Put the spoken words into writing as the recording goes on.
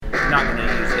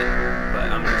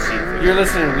You're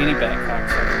listening to Weenie Back,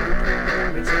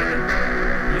 cocksucker. Wait a second.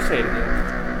 You say it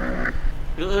again.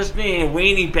 You're listening to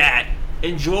Weenie Bat.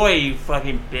 Enjoy, you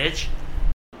fucking bitch.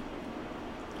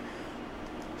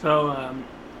 So,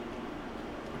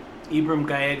 Ibram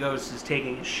Gallegos is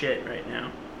taking a shit right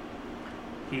now.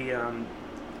 He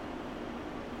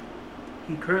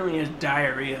currently has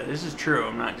diarrhea. This is true.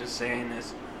 I'm not just saying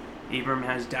this. Ibram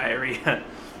has diarrhea,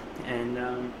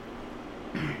 and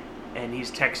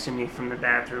he's texting me from the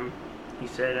bathroom. He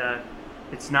said,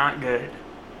 "It's not good,"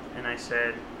 and I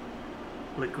said,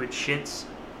 "Liquid shits."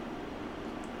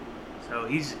 So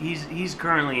he's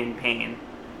currently in pain.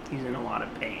 He's in a lot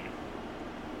of pain.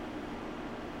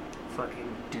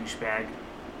 Fucking douchebag.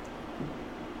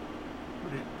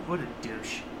 What a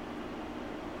douche.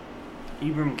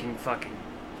 Ibram can fucking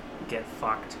get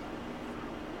fucked.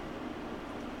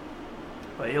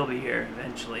 But he'll be here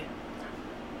eventually.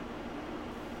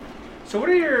 So what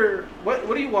do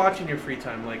you watch in your free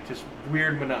time? Like just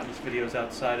weird monotonous videos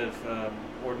outside of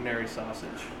ordinary sausage?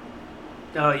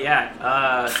 Oh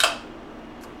yeah,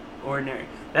 ordinary.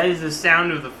 That is the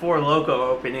sound of the Four Loko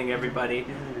opening, everybody. You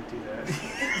didn't need to do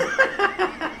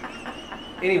that.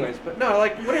 Anyways, but no,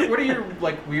 like what are your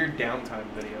like weird downtime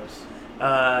videos?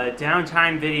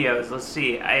 Downtime videos. Let's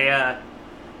see. I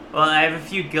have a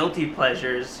few guilty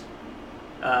pleasures.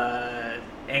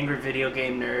 Angry Video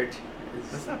Game Nerd.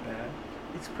 That's not bad.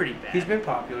 It's pretty bad. He's been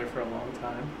popular for a long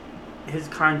time. His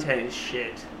content is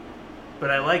shit, but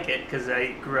I like it because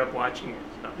I grew up watching it.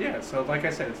 So. Yeah, so like I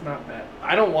said, it's not bad.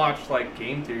 I don't watch like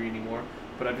game theory anymore,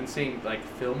 but I've been seeing like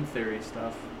film theory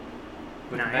stuff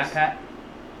with Nice. Matt Pat.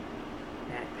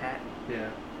 Matt Pat? Yeah.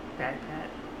 Matt Pat?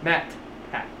 Matt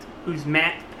Pat. Who's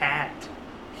Matt Pat?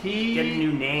 He Get a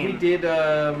new name. He did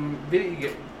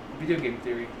video game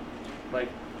theory. Like,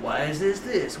 why is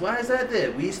this? Why is that?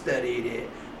 We studied it.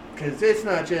 Because it's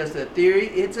not just a theory,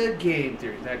 it's a game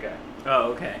theory. That guy.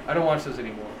 Oh, okay. I don't watch those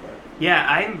anymore, but... Yeah,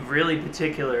 I'm really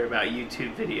particular about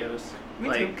YouTube videos. Me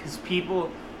like, too. because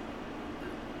people...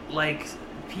 Like...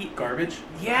 Garbage?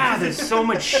 Yeah, there's so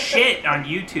much shit on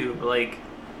YouTube. Like,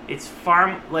 it's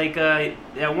far... Like,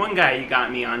 that one guy you got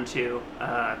me onto,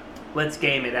 Let's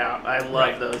Game It Out. I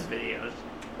love those videos.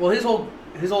 Well, his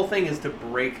whole thing is to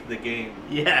break the game.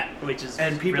 Yeah, which is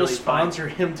and people really sponsor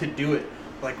fun. him to do it,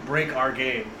 like break our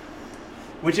game,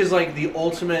 which is like the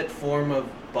ultimate form of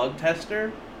bug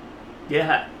tester.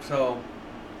 Yeah. So,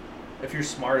 if you're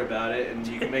smart about it and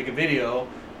you can make a video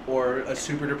or a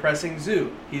super depressing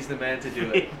zoo, he's the man to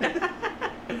do it.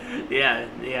 yeah.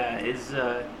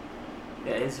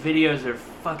 His videos are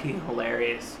fucking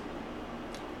hilarious.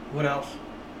 What else?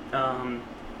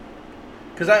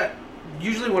 Because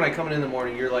usually when I come in the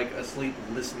morning, you're like asleep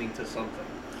listening to something.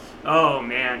 Oh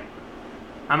man,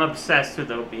 I'm obsessed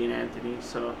with Opie and Anthony,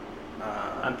 so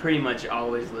I'm pretty much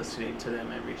always listening to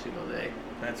them every single day.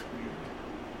 That's weird.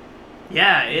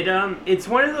 Yeah, it's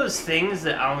one of those things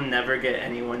that I'll never get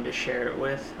anyone to share it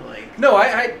with. Like, no,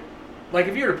 I like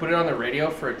if you were to put it on the radio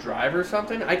for a drive or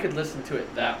something, I could listen to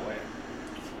it that way.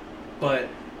 But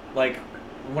like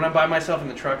when I'm by myself in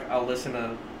the truck, I'll listen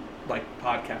to like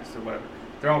podcasts or whatever.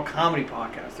 They're all comedy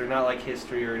podcasts. They're not like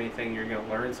history or anything you're going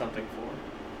to learn something for.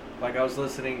 Like I was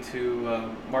listening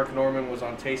to Mark Norman was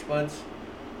on Taste Buds.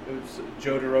 It was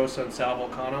Joe DeRosa and Sal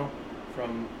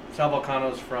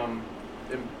Volcano's from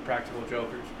Impractical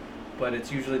Jokers. But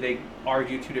it's usually they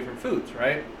argue two different foods,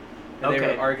 right? And they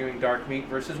were arguing dark meat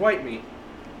versus white meat.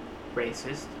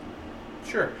 Racist.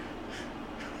 Sure.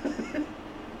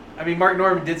 I mean, Mark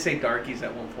Norman did say darkies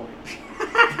at one point.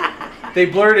 They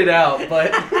blurted it out,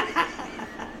 but...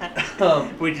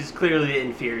 which is clearly the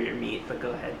inferior meat, but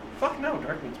go ahead. Fuck no,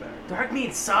 dark meat's better. Dark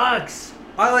meat sucks.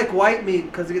 I like white meat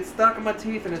because it gets stuck in my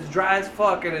teeth and it's dry as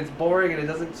fuck and it's boring and it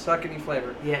doesn't suck any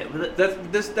flavor. Yeah,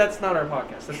 that's not our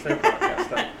podcast. That's their podcast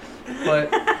stuff.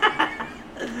 But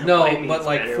no, but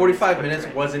like 45 minutes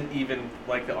wasn't even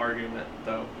like the argument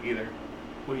though either.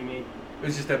 What do you mean? It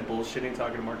was just them bullshitting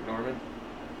talking to Mark Norman.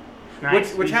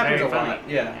 Nice. Which happens a funny. lot.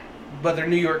 Yeah. But they're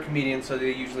New York comedians, so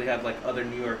they usually have like other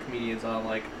New York comedians on,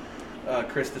 like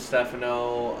Chris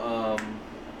DiStefano.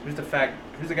 Who's the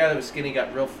guy that was skinny,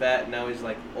 got real fat, and now he's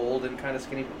like old and kind of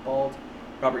skinny but bald?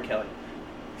 Robert Kelly.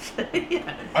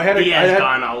 Yeah. He has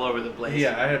gone all over the place.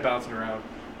 Yeah, I had it bouncing around.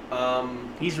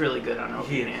 He's really good on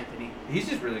Opie and Anthony. He's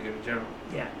just really good in general.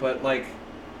 Yeah. But like,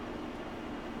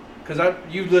 because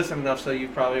you've listened enough, so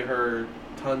you've probably heard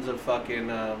tons of fucking.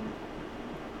 We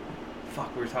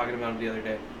were talking about him the other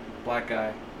day. Black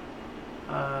guy.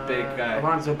 Big guy.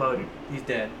 Alonzo Bowden. He's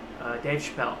dead. Dave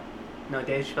Chappelle. No,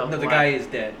 Dave Chappelle. No, the guy is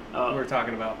dead. Oh. We were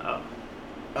talking about.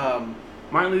 Oh.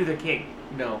 Martin Luther King.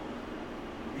 No.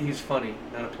 He's funny,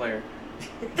 not a player.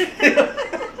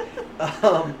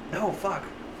 No, fuck.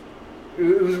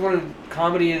 It was one of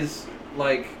comedy is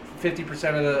like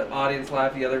 50% of the audience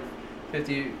laugh, the other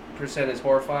 50% is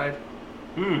horrified.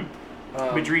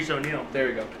 Patrice O'Neill. There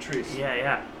you go, Patrice.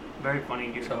 Yeah. Very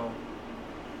funny dude. So,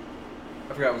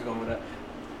 I forgot I was going with that.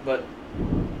 But,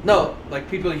 no, like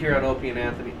people here on Opie and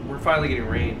Anthony, we're finally getting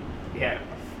rain. Yeah.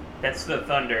 That's the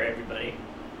thunder, everybody.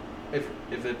 If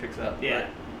it picks up. Yeah.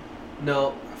 But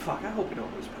no, fuck, I hope we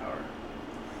don't lose power.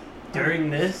 During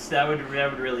this, that would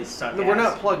really suck. No, we're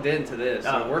not plugged into this.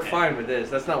 So we're fine with this.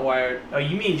 That's not why. Oh,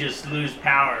 you mean just lose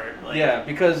power? Like... Yeah,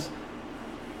 because.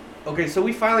 Okay, so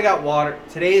we finally got water.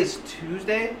 Today is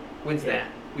Wednesday. Yeah.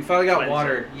 We finally got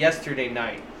water yesterday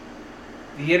night.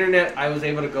 The internet I was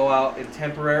able to go out and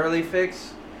temporarily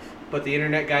fix, but the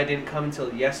internet guy didn't come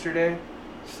until yesterday.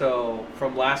 So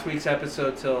from last week's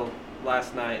episode till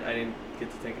last night, I didn't get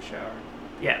to take a shower.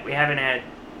 Yeah, we haven't had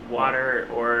water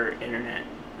or internet.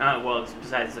 Well,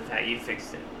 besides the fact you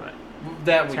fixed it, but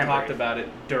that we talked about it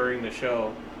during the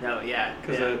show. No, yeah,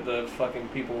 because the fucking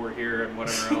people were here and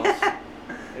whatever else.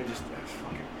 It just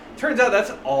fucking turns out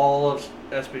that's all of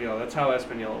Espanola. That's how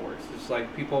Espanola works. It's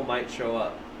like people might show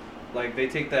up, like they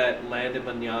take that land of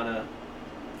Manana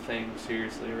thing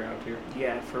seriously around here.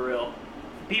 Yeah, for real.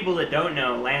 People that don't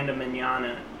know, land of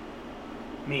Manana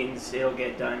means it'll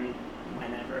get done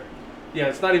whenever. Yeah,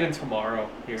 it's not even tomorrow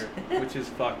here, which is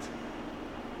fucked.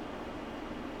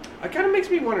 It kind of makes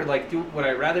me wonder, like, would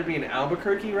I rather be in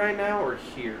Albuquerque right now or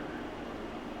here?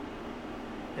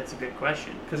 That's a good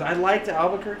question. Because I liked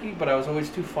Albuquerque, but I was always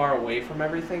too far away from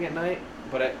everything at night.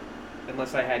 But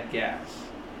unless I had gas,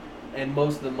 and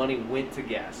most of the money went to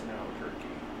gas in Albuquerque.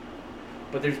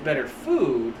 But there's better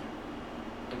food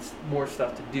and more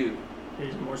stuff to do.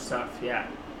 There's more stuff, yeah.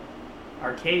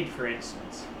 Arcade, for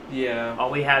instance. Yeah. All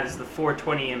we have is the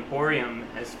 420 Emporium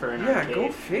as for an arcade. Yeah,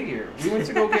 go figure. We went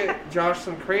to go get Josh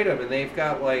some Kratom, and they've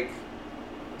got, like,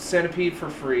 Centipede for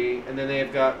free, and then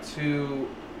they've got 2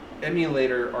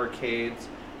 emulator arcades,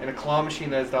 and a claw machine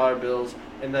that has dollar bills,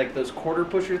 and, like, those quarter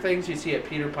pusher things you see at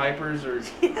Peter Piper's or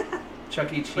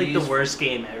Chuck E. Cheese. Like the worst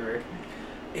game ever.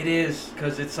 It is,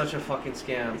 because it's such a fucking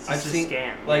scam. It's just a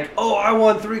scam. Like, oh, I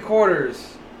won 3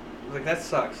 quarters. Like, that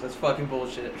sucks. That's fucking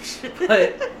bullshit.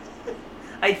 But...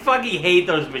 I fucking hate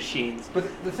those machines. But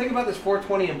the thing about this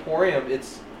 420 Emporium,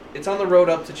 it's on the road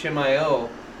up to Chimayo,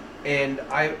 and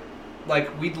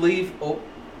we'd leave.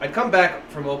 I'd come back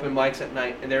from open mics at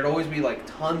night, and there'd always be like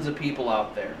tons of people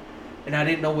out there, and I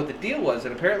didn't know what the deal was.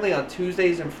 And apparently on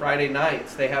Tuesdays and Friday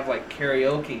nights they have like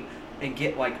karaoke and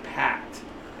get like packed,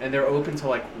 and they're open till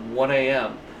like 1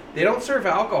 a.m. They don't serve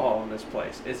alcohol in this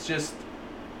place. It's just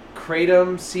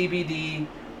Kratom, CBD.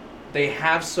 They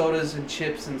have sodas and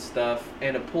chips and stuff,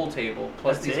 and a pool table,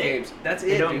 plus That's these it? games. That's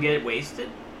They it, don't dude. get wasted?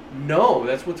 No,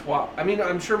 that's what's wild. I mean,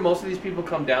 I'm sure most of these people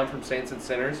come down from Saints and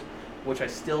Sinners, which I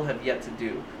still have yet to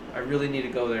do. I really need to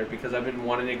go there, because I've been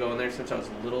wanting to go in there since I was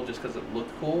little, just because it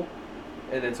looked cool.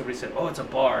 And then somebody said, oh, it's a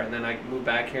bar. And then I moved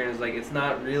back here, and it's like, it's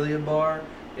not really a bar.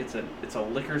 It's a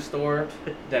liquor store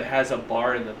that has a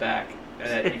bar in the back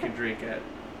that you can drink at,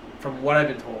 from what I've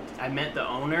been told. I met the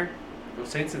owner.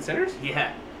 Saints and Sinners?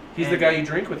 Yeah. He's the guy you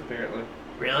drink with, apparently.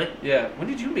 Really? Yeah. When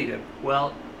did you meet him?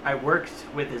 Well, I worked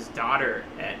with his daughter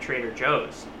at Trader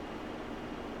Joe's.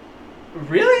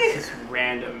 Really? Just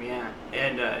random, yeah.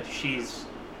 And she's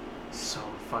so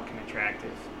fucking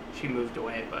attractive. She moved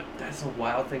away, but... That's a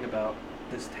wild thing about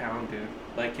this town, dude.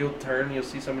 Like, you'll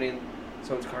see somebody in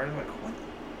someone's car, and I'm like, what?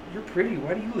 You're pretty.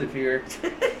 Why do you live here?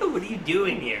 What are you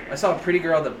doing here? I saw a pretty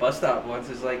girl at the bus stop once.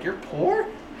 It's like, you're poor?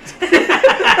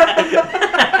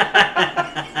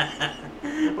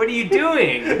 What are you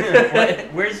doing?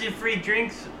 Where's your free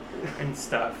drinks and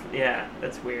stuff? Yeah,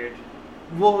 that's weird.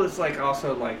 Well, it's like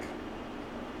also like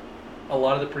a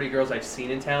lot of the pretty girls I've seen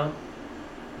in town,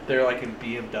 they're like in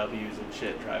BMWs and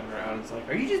shit driving around. It's like,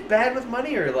 are you just bad with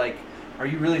money, or like, are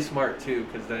you really smart too?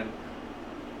 Because then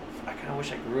I kind of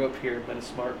wish I grew up here and met a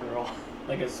smart girl.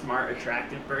 Like a smart,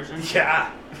 attractive person?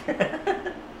 Yeah.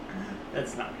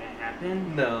 That's not gonna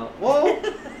happen. No. Well,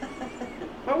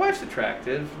 my wife's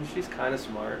attractive, and she's kind of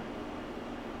smart.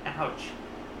 Ouch.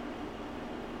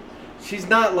 She's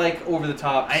not like over the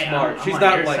top smart. I'm She's on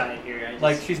not your like side here.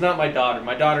 like she's not my daughter.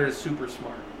 My daughter is super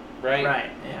smart, right?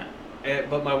 Right. Yeah.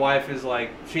 But my wife is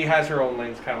like, she has her own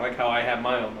lanes, kind of like how I have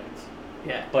my own lanes.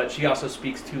 Yeah. But she also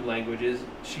speaks 2 languages.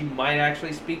 She might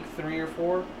actually speak 3 or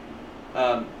 4.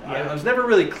 Yeah. I was never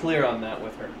really clear on that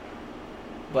with her.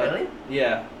 But, Really?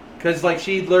 Yeah. Because, like,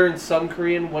 she learned some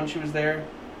Korean when she was there.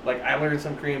 Like, I learned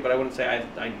some Korean, but I wouldn't say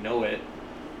I know it.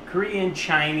 Korean,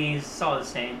 Chinese, it's all the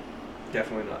same.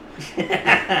 Definitely not.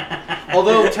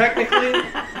 Although, technically,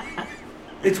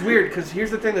 It's weird because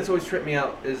here's the thing that's always tripped me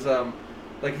out is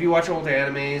like if you watch old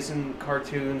animes and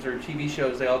cartoons or TV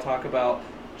shows, they all talk about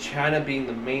China being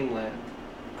the mainland.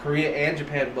 Korea and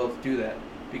Japan both do that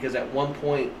because at one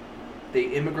point they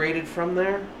immigrated from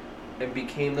there and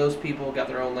became those people, got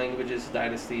their own languages,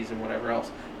 dynasties, and whatever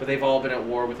else. But they've all been at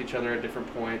war with each other at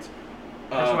different points.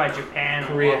 That's why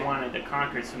Japan wanted to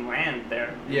conquer some land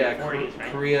there. Yeah, in the 40s,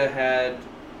 right? Korea had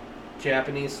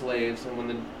Japanese slaves, and when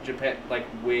the Japan, like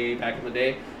way back in the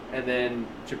day, and then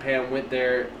Japan went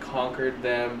there, conquered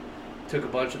them, took a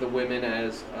bunch of the women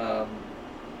as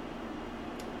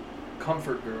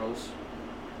comfort girls,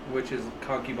 which is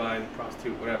concubine,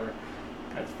 prostitute, whatever.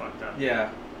 That's fucked up.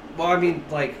 Yeah. Well, I mean,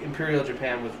 like, Imperial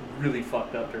Japan was really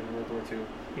fucked up during World War II.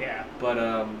 Yeah. But,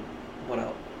 what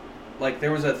else? Like,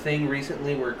 there was a thing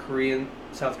recently where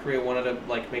South Korea wanted to,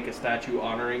 like, make a statue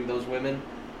honoring those women.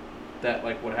 That,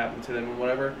 like, what happened to them and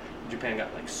whatever. Japan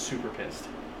got, like, super pissed.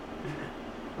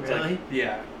 Really? Like,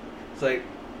 yeah. It's like,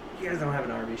 you guys don't have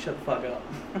an army. Shut the fuck up.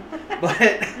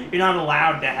 But you're not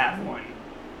allowed to have one.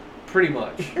 Pretty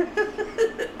much.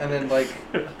 And then, like,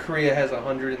 Korea has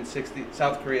 160...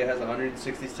 South Korea has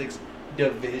 166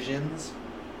 divisions.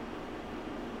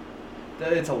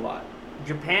 It's a lot.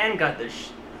 Japan got the...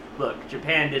 Look,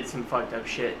 Japan did some fucked up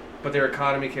shit. But their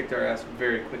economy kicked their ass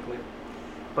very quickly.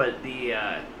 But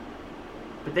the...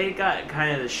 But they got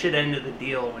kind of the shit end of the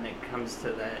deal when it comes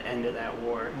to the end of that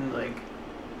war. Mm. Like...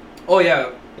 Oh,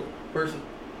 yeah. Because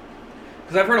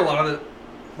I've heard a lot of the...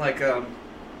 Like,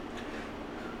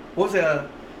 what was the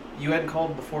UN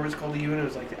called before it was called the UN? It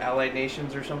was like the Allied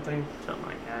Nations or something? Something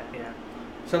like that, yeah.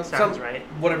 Sounds right.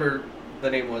 Whatever the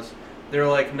name was. They were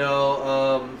like,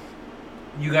 no,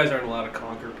 you guys aren't allowed to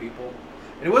conquer people.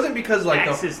 And it wasn't because like...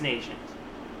 Axis nations.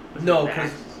 No,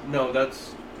 because... No,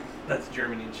 that's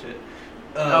Germany and shit.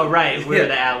 Oh, right. We're yeah,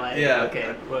 the Allies. Yeah.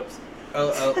 Okay, whoops.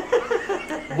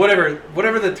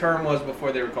 Whatever the term was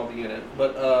before they were called the UN.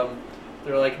 But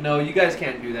they're like, no, you guys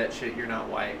can't do that shit. You're not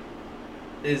white.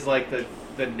 Is like the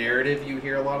narrative you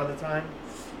hear a lot of the time.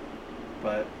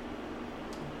 But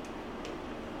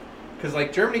because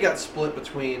like Germany got split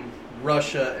between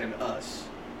Russia and us,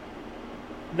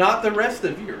 not the rest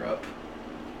of Europe.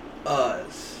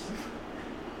 Us.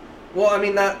 Well, I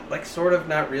mean, not like sort of,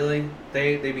 not really.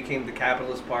 They became the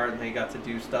capitalist part, and they got to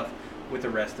do stuff with the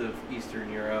rest of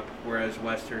Eastern Europe, whereas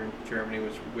Western Germany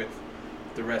was with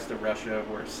the rest of Russia,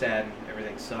 where sad and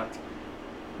everything sucked.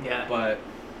 Yeah. But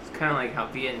it's kind of like how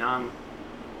Vietnam,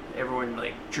 everyone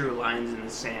like drew lines in the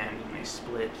sand and they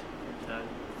split at the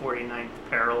 49th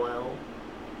parallel.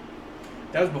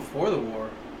 that was before the war.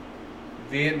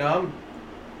 Vietnam.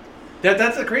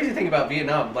 That's the crazy thing about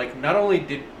Vietnam. Like, not only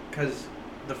did... Because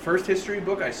the first history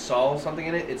book, I saw something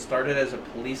in it. It started as a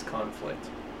police conflict.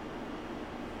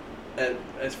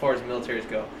 As far as militaries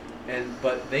go.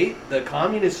 But the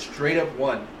communists straight up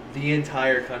won the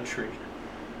entire country.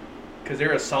 Because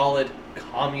they're a solid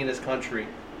communist country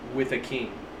with a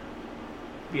king.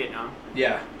 Vietnam.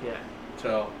 Yeah. Yeah.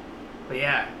 So. But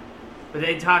yeah. But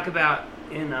they talk about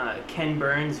in Ken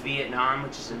Burns' Vietnam,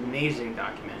 which is an amazing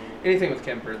documentary. Anything with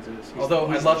Ken Burns is. Although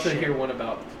I'd love to hear one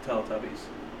about the Teletubbies.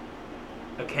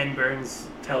 A Ken Burns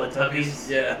Teletubbies?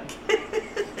 Yeah.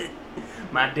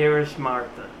 My dearest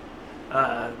Martha.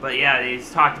 But yeah,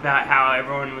 he's talked about how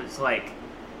everyone was like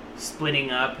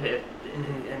splitting up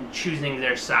and choosing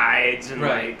their sides, and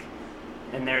right. like,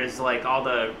 and there's like all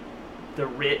the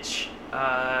rich.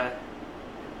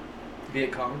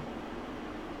 Viet Cong.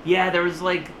 Yeah, there was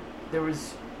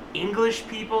English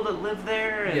people that lived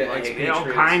there, and yeah, like all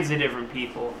kinds of different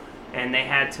people, and they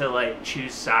had to like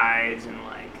choose sides and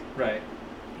like. Right.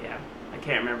 Yeah, I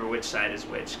can't remember which side is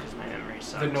which because my memory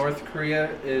sucks. The North Korea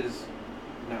is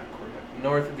not Korea.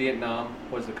 North Vietnam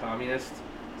was the communist.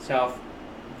 South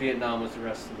Vietnam was the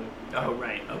rest of the. Oh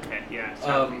right. Okay. Yeah.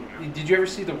 Did you ever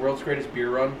see The World's Greatest Beer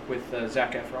Run with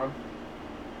Zac Efron?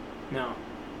 No.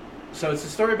 So it's a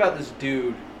story about this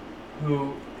dude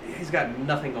who he's got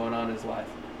nothing going on in his life,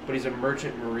 but he's a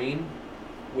merchant marine,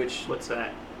 which what's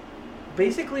that?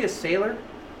 Basically a sailor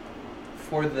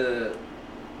for the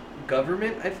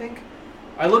government, I think.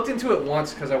 I looked into it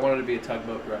once because I wanted to be a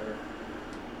tugboat driver.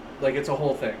 Like, it's a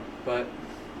whole thing, but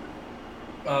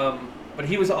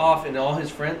he was off, and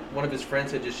one of his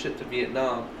friends had just shipped to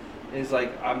Vietnam, and he's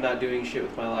like, I'm not doing shit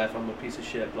with my life, I'm a piece of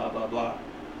shit, blah blah blah,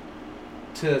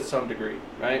 to some degree,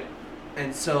 right?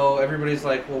 And so everybody's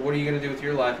like, well, what are you going to do with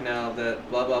your life now that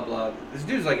blah, blah, blah. This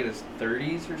dude's like in his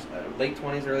 30s or late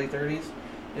 20s, early 30s.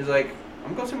 He's like, I'm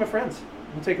going to go see my friends. I'm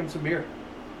going to take them some beer.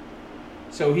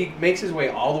 So he makes his way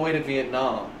all the way to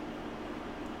Vietnam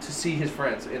to see his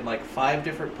friends in like 5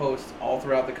 different posts all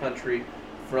throughout the country,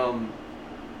 from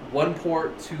one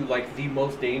port to like the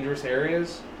most dangerous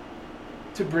areas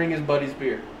to bring his buddy's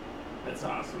beer. That's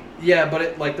awesome. Yeah, but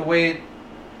it like the way it,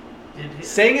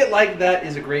 saying it like that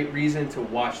is a great reason to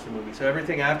watch the movie. So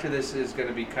everything after this is going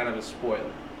to be kind of a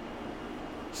spoiler.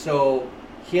 So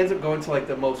he ends up going to like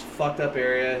the most fucked up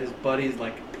area. His buddy's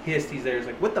like pissed he's there. He's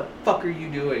like, what the fuck are you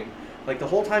doing? Like the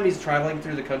whole time he's traveling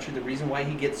through the country, the reason why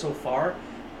he gets so far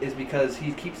is because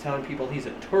he keeps telling people he's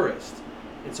a tourist.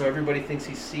 And so everybody thinks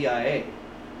he's CIA.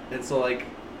 And so like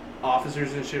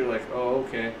officers and shit are like, oh,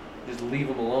 okay, just leave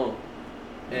him alone.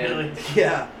 And really?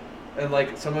 Yeah. And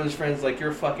like some of his friends like,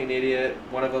 you're a fucking idiot.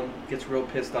 One of them gets real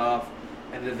pissed off.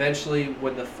 And eventually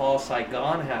when the fall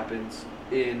Saigon happens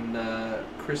in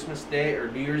Christmas Day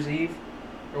or New Year's Eve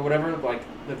or whatever, like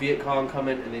the Viet Cong come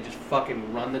in and they just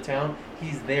fucking run the town.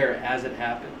 He's there as it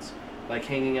happens, like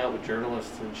hanging out with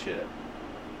journalists and shit.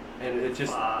 And it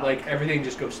just like everything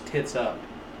just goes tits up.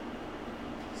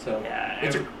 So yeah,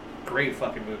 it's a great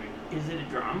fucking movie. Is it a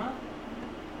drama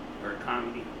or a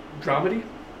comedy? Dramedy?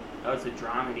 Oh, it's a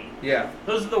dramedy. Yeah.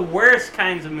 Those are the worst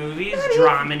kinds of movies. Not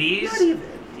dramedies. Not even.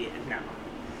 Yeah, no.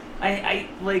 I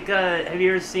like. Have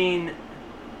you ever seen?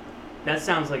 That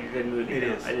sounds like a good movie. It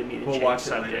though. is. I didn't mean to We'll change watch it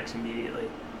subjects immediately.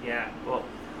 Yeah. Well.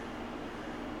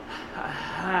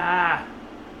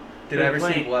 Did I ever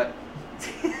see what?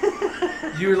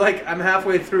 You were like, I'm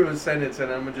halfway through a sentence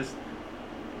and I'm just.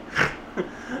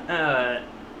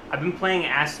 I've been playing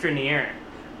Astroneer.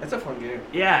 That's a fun game.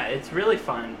 Yeah, it's really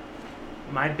fun.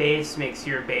 My base makes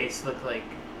your base look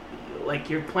like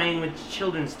you're playing with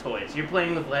children's toys. You're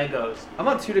playing with Legos. I'm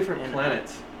on 2 different And,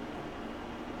 planets.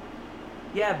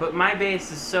 Yeah, but my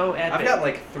base is so epic. I've got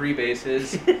like 3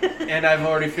 bases, and I've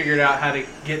already figured out how to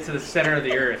get to the center of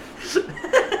the Earth.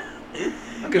 I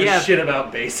don't give a shit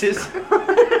about bases.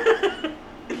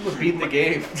 I'm gonna beat the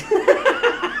game.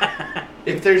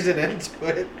 If there's an end to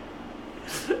it.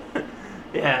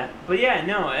 Yeah, but yeah,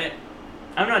 no,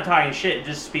 I'm not talking shit,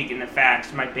 just speaking the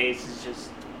facts. My base is just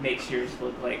makes yours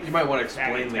look like... You might want to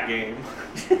explain the game.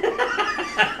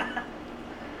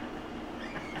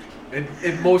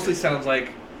 It mostly sounds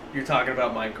like you're talking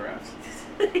about Minecraft.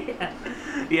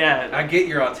 Yeah. I get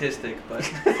you're autistic, but...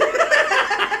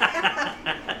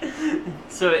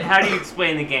 So how do you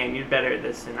explain the game? You're better at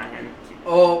this than I am.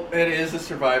 Oh, it is a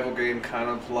survival game, kind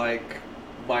of like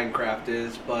Minecraft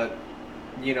is, but,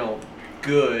 you know,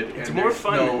 good. It's and more there's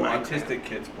fun no than Minecraft. autistic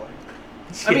kids playing.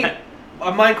 I mean,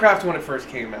 Minecraft when it first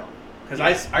came out. Because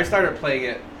I started playing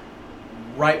it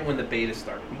right when the beta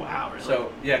started. Wow, really?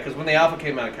 So, yeah, because when the alpha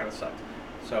came out, it kind of sucked.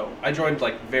 So, I joined,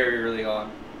 like, very early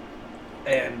on.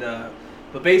 And,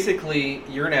 but basically,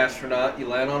 you're an astronaut, you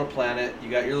land on a planet,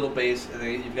 you got your little base, and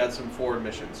then you've got some forward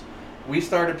missions. We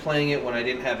started playing it when I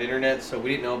didn't have internet, so we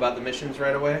didn't know about the missions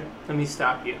right away. Let me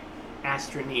stop you.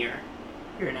 Astroneer.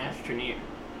 You're an astroneer.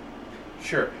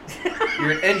 Sure.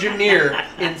 You're an engineer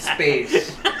in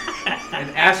space. An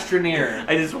astroneer.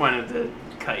 I just wanted to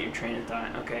cut your train of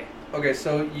thought. Okay. Okay,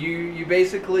 so you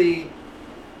basically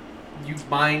you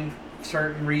mine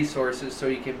certain resources so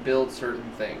you can build certain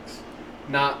things.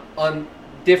 Not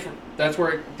different. That's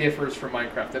where it differs from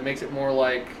Minecraft. That makes it more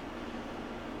like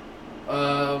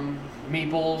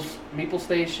Meeple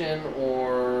Station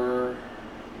or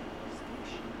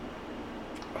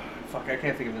fuck, I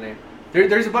can't think of the name.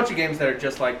 There's a bunch of games that are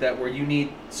just like that where you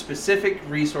need specific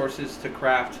resources to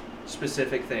craft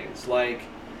specific things, like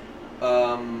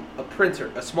a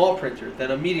printer, a small printer,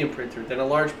 then a medium printer, then a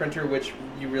large printer, which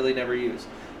you really never use.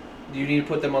 You need to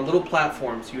put them on little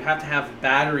platforms. You have to have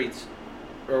batteries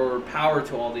or power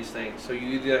to all these things. So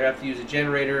you either have to use a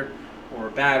generator or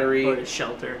a battery or a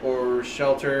shelter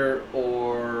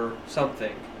or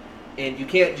something. And you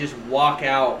can't just walk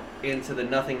out into the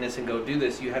nothingness and go do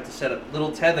this. You have to set up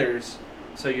little tethers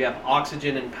so you have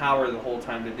oxygen and power the whole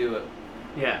time to do it.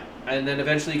 Yeah. And then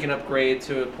eventually you can upgrade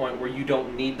to a point where you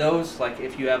don't need those. Like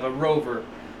if you have a rover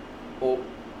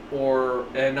or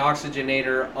an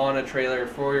oxygenator on a trailer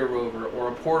for your rover or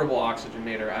a portable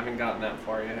oxygenator. I haven't gotten that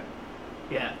far yet.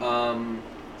 Yeah.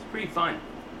 It's pretty fun.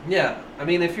 Yeah. I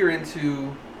mean, if you're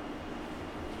into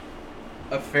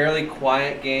a fairly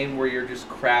quiet game where you're just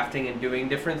crafting and doing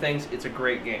different things, it's a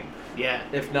great game. Yeah.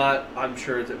 If not, I'm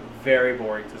sure it's very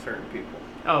boring to certain people.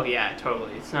 Oh yeah,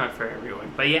 totally. It's not for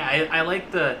everyone. But yeah, I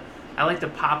like to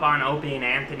pop on Opie and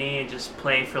Anthony and just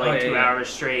play for like 2 hours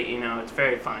straight. You know, it's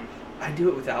very fun. I do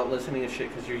it without listening to shit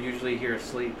because you're usually here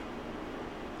asleep.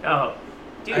 Oh,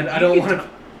 dude, I don't want to.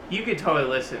 You could totally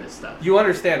listen to stuff. You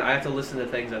understand? I have to listen to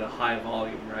things at a high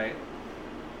volume, right?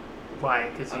 Why?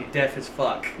 Because I'm deaf as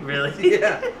fuck. Really?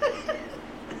 Yeah.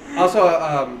 Also,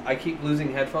 I keep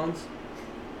losing headphones.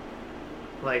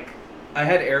 Like I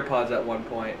had AirPods at one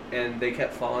point, and they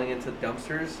kept falling into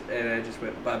dumpsters, and I just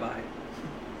went, bye-bye.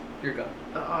 You're gone.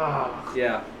 Oh.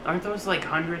 Yeah. Aren't those like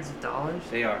hundreds of dollars?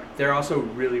 They are. They're also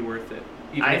really worth it.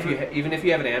 Even if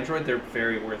you have an Android, they're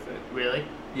very worth it. Really?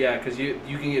 Yeah, because you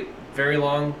can get very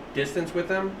long distance with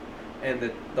them,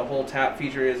 and the whole tap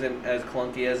feature isn't as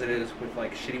clunky as it is with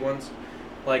like shitty ones.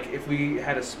 Like if we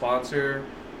had a sponsor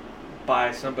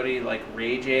by somebody like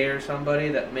Ray J or somebody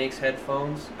that makes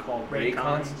headphones called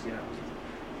Raycons. Yeah.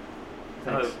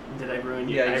 Thanks. Oh, did I ruin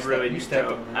you? Yeah, I ruined your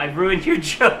joke. on that. I ruined your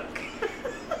joke.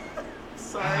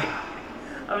 Sorry.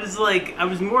 I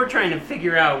was more trying to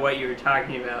figure out what you were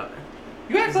talking about.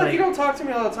 You act like you don't talk to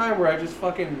me all the time where I just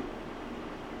fucking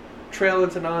trail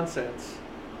into nonsense.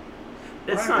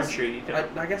 That's not true. You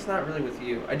don't. I guess not really with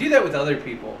you. I do that with other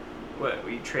people. What,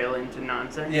 we trail into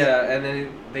nonsense? Yeah, and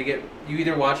then you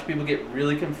either watch people get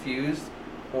really confused,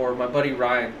 or my buddy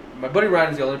Ryan. My buddy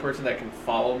Ryan is the only person that can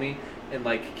follow me and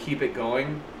like keep it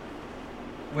going.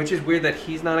 Which is weird that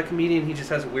he's not a comedian, he just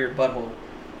has a weird butthole.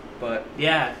 But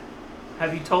yeah.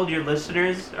 Have you told our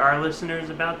listeners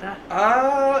about that?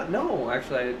 No,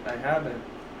 actually I haven't.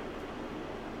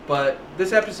 But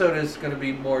this episode is going to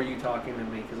be more you talking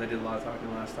than me, because I did a lot of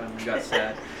talking last time and got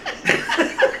sad.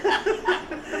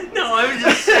 No, I was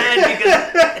just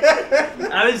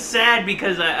sad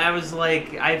because I was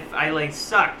like, I like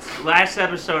sucked. Last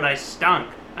episode I stunk.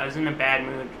 I was in a bad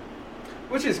mood.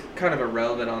 Which is kind of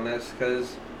irrelevant on this,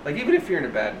 because like even if you're in a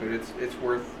bad mood, it's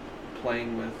worth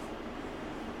playing with.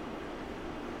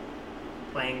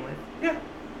 Playing with? Yeah.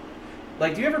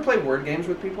 Like, do you ever play word games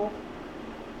with people?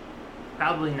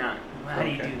 Probably not. How do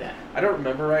you do that? I don't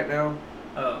remember right now.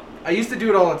 Oh. I used to do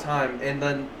it all the time,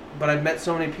 but I've met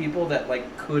so many people that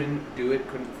like couldn't do it,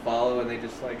 couldn't follow, and they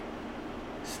just like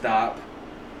stop,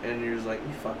 and you're just like,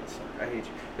 you fucking suck. I hate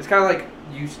you. It's kind of like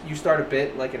you start a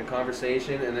bit like in a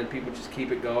conversation, and then people just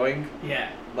keep it going. Yeah.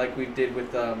 Like we did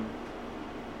with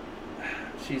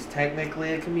she's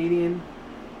technically a comedian.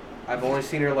 I've only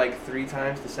seen her like 3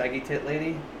 times. The saggy tit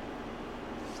lady.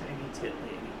 Saggy tit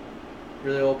lady.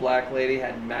 Really old black lady,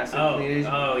 had massive cleavage.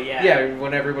 Oh, yeah. Yeah,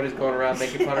 when everybody's going around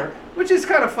making fun of her. Which is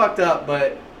kind of fucked up,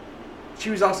 but she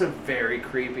was also very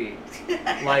creepy.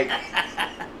 Like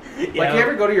you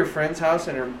ever go to your friend's house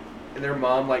and their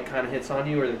mom like kind of hits on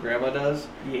you, or their grandma does?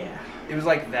 Yeah. It was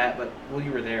like that, but, well,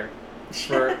 you were there.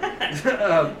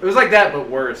 It was like that, but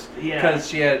worse. Yeah. Because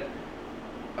she had,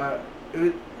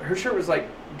 her shirt was like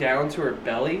down to her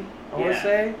belly, I want to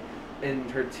say,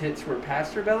 and her tits were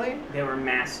past her belly. They were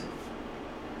massive.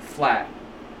 Flat.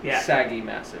 Yeah. Saggy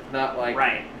massive. Not like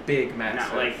big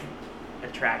massive. Not like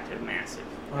attractive massive.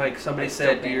 Like somebody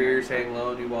said, do your ears hang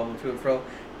low, do you wobble to and fro?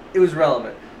 It was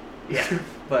relevant. Yeah.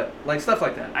 But like stuff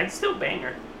like that. I'd still bang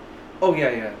her. Oh,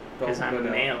 yeah. Because I'm a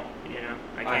male, you know.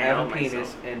 I have a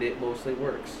penis, and it mostly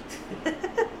works.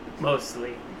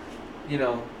 Mostly. You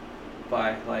know,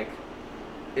 by like,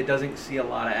 it doesn't see a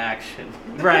lot of action.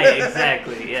 Right,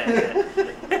 exactly, yeah.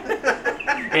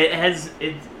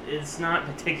 It's not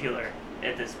particular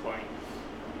at this point.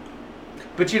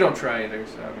 But you don't try either,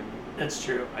 so I mean. That's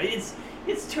true.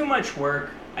 It's too much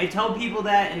work. I tell people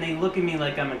that, and they look at me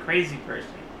like I'm a crazy person.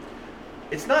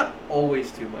 It's not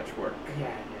always too much work. Yeah,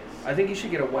 it is. I think you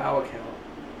should get a WoW account.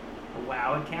 A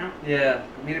WoW account? Yeah,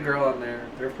 meet a girl on there.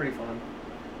 They're pretty fun.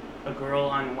 A girl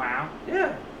on WoW?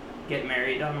 Yeah. Get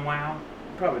married on WoW?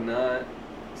 Probably not.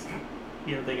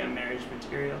 You don't think I'm marriage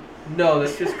material? No,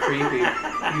 that's just creepy.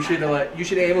 You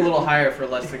should aim a little higher for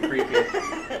less than creepy.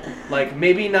 Like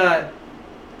maybe not.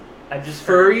 I just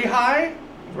furry high.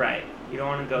 Right. You don't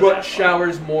want to go. But that far.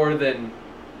 showers more than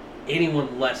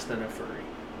anyone less than a furry.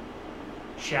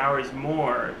 Showers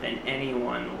more than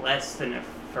anyone less than a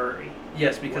furry.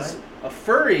 Yes, because a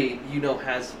furry,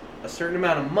 has a certain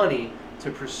amount of money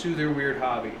to pursue their weird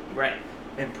hobby. Right.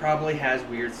 And probably has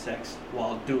weird sex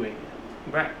while doing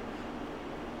it. Right.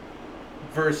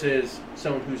 Versus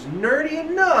someone who's nerdy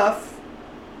enough,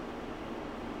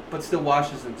 but still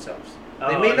washes themselves.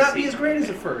 They may not be as great as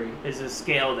a furry. There's a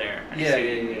scale there.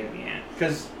 Yeah.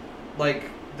 Because, like,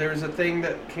 there's a thing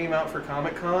that came out for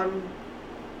Comic-Con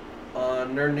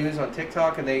on Nerd News on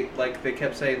TikTok, and they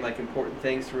kept saying, like, important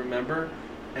things to remember,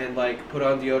 and, like, put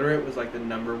on deodorant was, like, the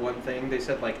number one thing. They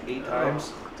said, like, 8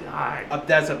 times. Oh, God.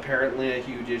 That's apparently a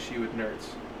huge issue with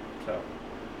nerds. So.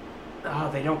 Oh,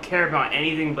 they don't care about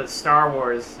anything but Star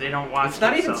Wars. They don't watch It's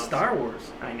not themselves. even Star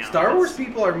Wars. I know. Star Wars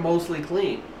people are mostly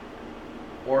clean.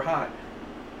 Or hot.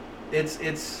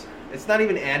 It's not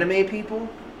even anime people,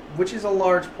 which is a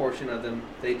large portion of them.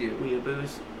 They do.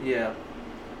 Weeaboos? Yeah.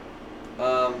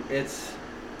 I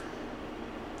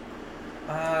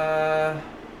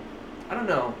don't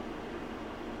know.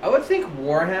 I would think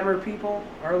Warhammer people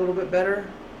are a little bit better.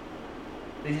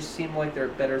 They just seem like they're a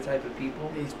better type of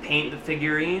people. They just paint the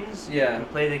figurines. Yeah. And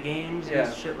play the games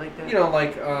and shit like that. You know,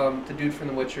 like the dude from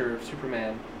The Witcher,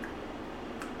 Superman.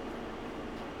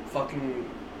 Fucking,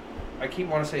 I keep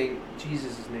wanting to say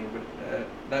Jesus' name, but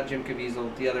not Jim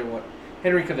Caviezel, the other one.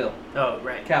 Henry Cavill. Oh,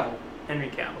 right. Cavill. Henry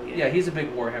Cavill, yeah. Yeah, he's a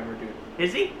big Warhammer dude.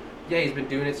 Is he? Yeah, he's been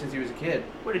doing it since he was a kid.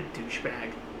 What a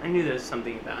douchebag. I knew there was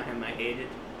something about him I hated.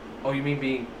 Oh, you mean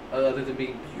being, other than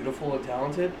being beautiful and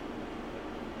talented?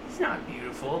 He's not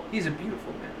beautiful. He's a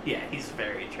beautiful man. Yeah, he's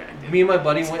very attractive. Me and my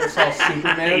buddy went and saw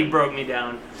Superman. He broke me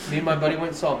down. Me and my buddy went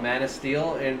and saw Man of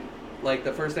Steel, and like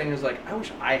the first thing was like, I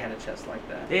wish I had a chest like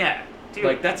that. Yeah, dude.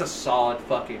 Like that's a solid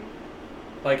fucking.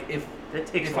 Like if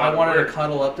I wanted to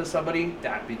cuddle up to somebody,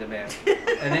 that'd be the man.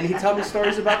 And then he'd tell me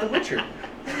stories about The Witcher.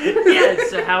 Yeah,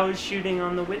 so how is shooting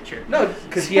on The Witcher? No,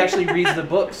 because he actually reads the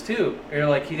books too. Or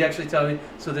like he'd actually tell me,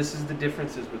 so this is the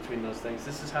differences between those things.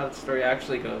 This is how the story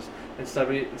actually goes.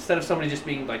 Instead of somebody just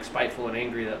being like spiteful and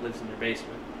angry that lives in their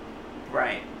basement.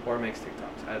 Right. Or makes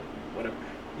TikToks. Whatever.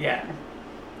 Yeah.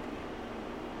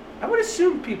 I would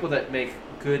assume people that make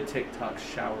good TikToks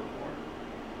shower more.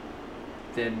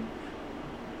 Then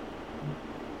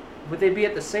would they be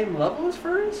at the same level as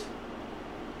furries?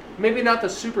 Maybe not the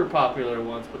super popular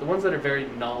ones, but the ones that are very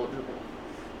knowledgeable.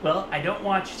 Well, I don't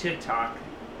watch TikTok.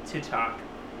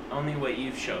 Only what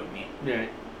you've showed me. Yeah.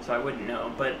 So I wouldn't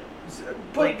know, but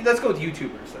like, let's go with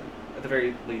YouTubers then, at the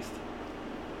very least.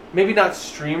 Maybe not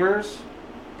streamers,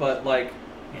 but like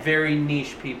very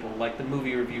niche people, like the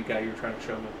movie review guy you were trying to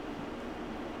show me.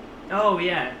 Oh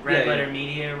yeah, Red Letter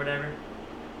Media or whatever.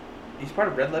 He's part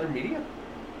of Red Letter Media?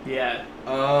 Yeah.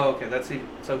 Oh, okay.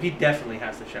 So he definitely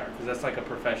has to shower because that's like a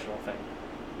professional thing.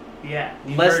 Yeah.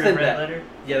 Less than Red that. Letter?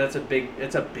 Yeah, it's a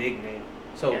big name.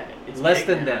 So yeah, it's less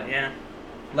than them. Yeah.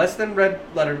 Less than Red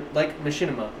Letter, like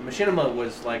Machinima. Machinima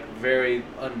was like very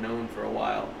unknown for a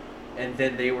while, and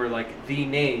then they were like the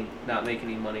name, not making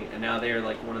any money, and now they are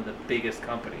like one of the biggest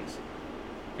companies.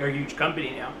 They're a huge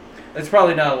company now. It's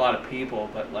probably not a lot of people,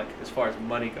 but like as far as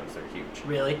money goes, they're huge.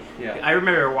 Really? Yeah. I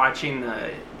remember watching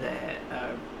the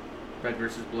Red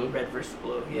versus Blue. Red versus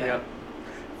Blue. Yeah.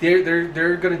 Yep.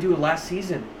 They're gonna do a last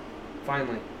season,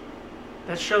 finally.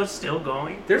 That show's still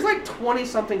going. There's like 20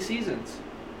 something seasons.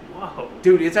 Whoa.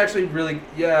 Dude, it's actually really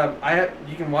you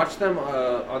can watch them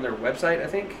on their website, I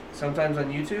think, sometimes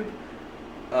on YouTube.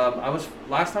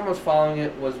 Last time I was following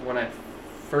it was when I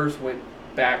first went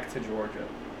back to Georgia.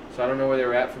 So I don't know where they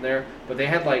were at from there, but they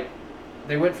had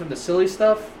they went from the silly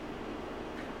stuff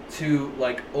to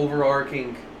like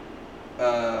overarching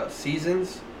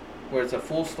seasons where it's a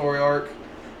full story arc,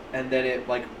 and then it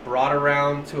like brought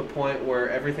around to a point where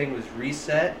everything was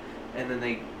reset, and then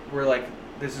they were like,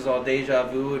 this is all deja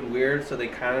vu and weird, so they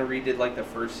kind of redid like the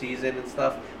first season and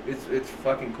stuff. It's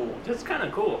fucking cool. That's kind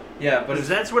of cool. Yeah, but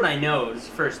that's what I know is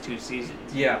the first two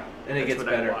seasons. Yeah, and it gets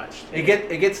better. I watched.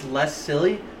 It gets less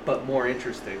silly but more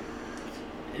interesting.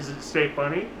 Is it stay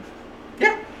funny?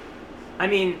 Yeah. I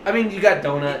mean, you got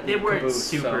Donut. They weren't Caboose,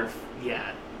 super. So.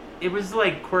 Yeah, it was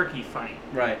like quirky funny.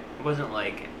 Right. It wasn't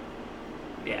like,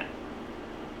 yeah.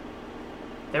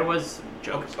 There was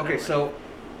jokes. Okay, so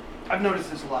I've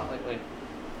noticed this a lot lately.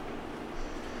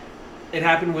 It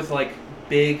happened with like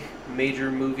big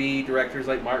major movie directors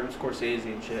like Martin Scorsese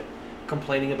and shit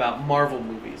complaining about Marvel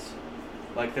movies.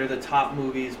 Like they're the top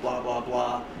movies, blah blah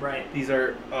blah. Right. These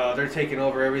are they're taking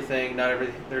over everything. Not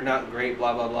everything. They're not great.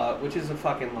 Blah blah blah. Which is a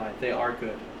fucking lie. They are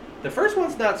good. The first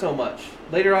one's not so much.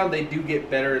 Later on, they do get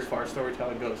better as far as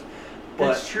storytelling goes.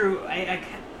 But that's true. I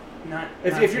can't not.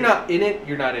 If you're not in it,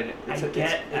 you're not in it.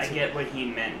 I get what he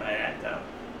meant by that though.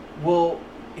 Well,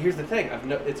 here's the thing.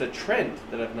 It's a trend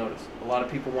that I've noticed. A lot of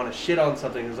people want to shit on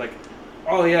something. It's like,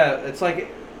 oh yeah, it's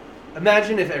like.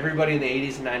 Imagine if everybody in the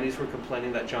 80s and 90s were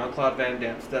complaining that Jean-Claude Van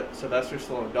Damme, Sylvester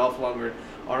Stallone, Dolph Lundgren,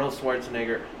 Arnold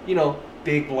Schwarzenegger,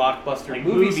 big blockbuster like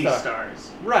movie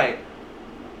stars. Right.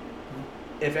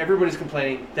 If everybody's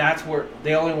complaining, that's where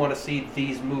they only want to see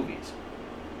these movies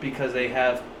because they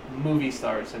have movie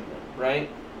stars in them, right?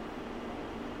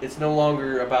 It's no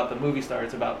longer about the movie star,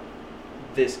 it's about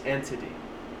this entity.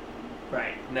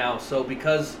 Right. Now, so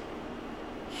because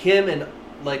him and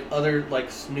like other like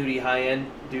snooty high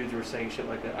end dudes were saying shit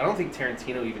like that. I don't think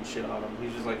Tarantino even shit on him.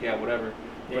 He's just like, yeah, whatever.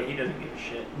 Yeah, he doesn't give a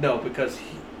shit. No, because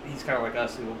he's kind of like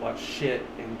us who will watch shit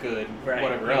and good, right.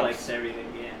 whatever he else. Likes everything,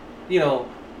 yeah.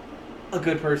 A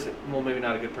good person. Well, maybe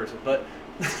not a good person, but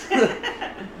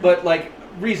but like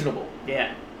reasonable.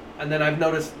 Yeah. And then I've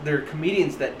noticed there are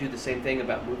comedians that do the same thing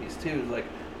about movies too. Like,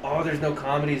 oh, there's no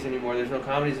comedies anymore. There's no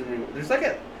comedies anymore.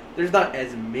 There's not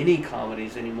as many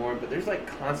comedies anymore, but there's like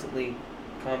constantly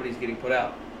comedies getting put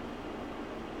out.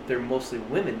 They're mostly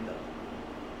women, though.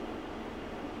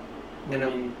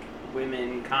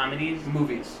 Women comedies?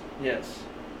 Movies, yes.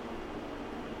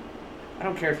 I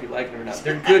don't care if you like it or not.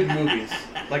 They're good movies.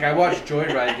 Like, I watched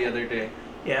Joyride the other day.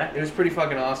 Yeah? It was pretty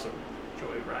fucking awesome.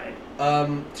 Joyride.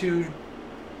 To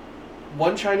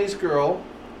one Chinese girl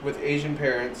with Asian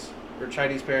parents, or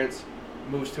Chinese parents,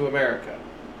 moves to America.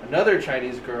 Another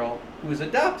Chinese girl who is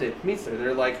adopted meets her.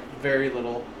 They're, like, very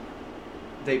little.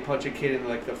 They punch a kid in,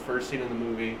 like, the first scene of the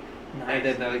movie. Nice. And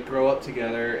then they like grow up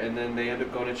together, and then they end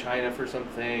up going to China for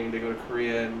something. They go to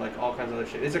Korea and like all kinds of other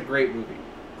shit. It's a great movie.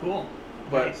 Cool.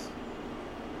 But nice.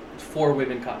 It's 4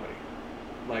 women comedy.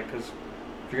 Like, because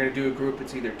if you're gonna do a group,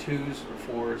 it's either 2s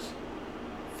or 4s.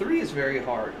 3 is very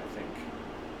hard, I think.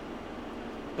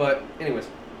 But anyways,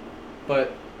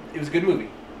 it was a good movie.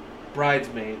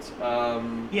 Bridesmaids.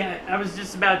 Yeah, I was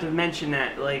just about to mention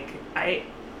that. Like,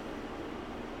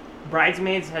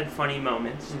 Bridesmaids had funny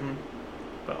moments. Mm-hmm.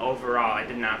 But overall, I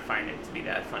did not find it to be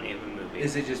that funny of a movie.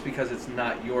 Is it just because it's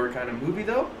not your kind of movie,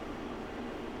 though?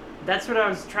 That's what I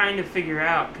was trying to figure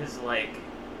out, because, like,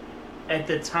 at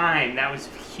the time, that was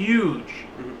huge.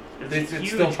 Mm-hmm. It's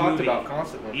still talked about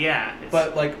constantly. Yeah.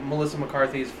 But, like, Melissa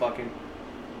McCarthy's fucking...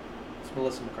 It's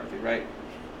Melissa McCarthy, right?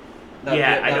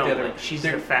 I don't like... She's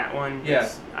the fat one. Yeah.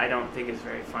 I don't think it's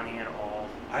very funny at all.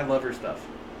 I love her stuff.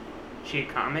 She a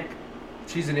comic?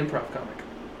 She's an improv comic.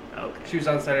 Okay. She was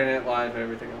on Saturday Night Live and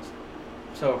everything else.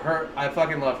 So I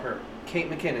fucking love her. Kate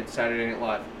McKinnon, Saturday Night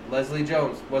Live. Leslie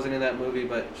Jones wasn't in that movie,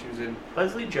 but she was in...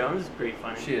 Leslie Jones is pretty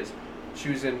funny. She is. She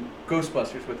was in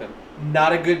Ghostbusters with him.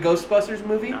 Not a good Ghostbusters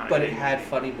movie, but it had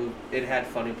funny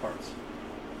parts.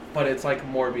 But it's like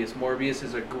Morbius. Morbius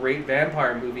is a great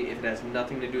vampire movie if it has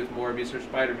nothing to do with Morbius or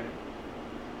Spider-Man.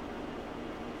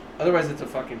 Otherwise, it's a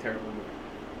fucking terrible movie.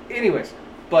 Anyways,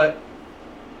 but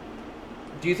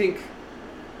do you think...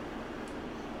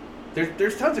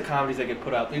 There's tons of comedies that get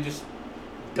put out. They just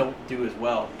don't do as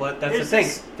well. But that's the thing.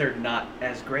 They're not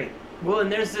as great. Well,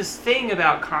 and there's this thing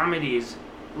about comedies.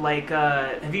 Like,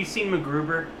 have you seen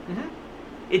MacGruber? Mm-hmm.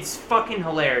 It's fucking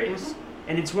hilarious. Mm-hmm.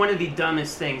 And it's one of the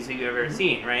dumbest things that you've ever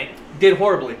seen, right? Did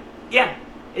horribly. Yeah.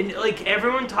 And, like,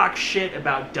 everyone talks shit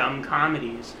about dumb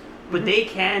comedies. But they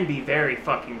can be very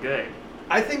fucking good.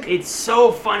 I think... It's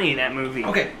so funny, that movie.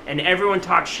 Okay. And everyone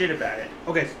talks shit about it.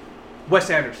 Okay. Wes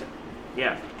Anderson.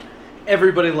 Yeah.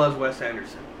 Everybody loves Wes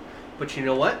Anderson. But you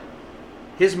know what?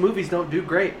 His movies don't do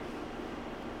great.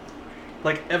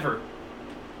 Like, ever.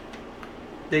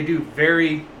 They do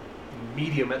very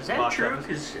medium at the box office.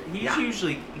 Is that true? Because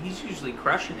he's usually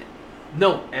crushing it.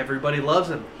 No, everybody loves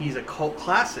him. He's a cult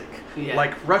classic. Yeah.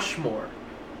 Like Rushmore.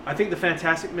 I think the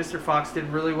Fantastic Mr. Fox did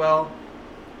really well.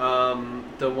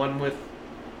 The one with...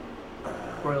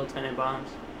 Royal Tenenbaums.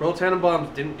 Royal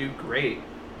Tenenbaums didn't do great.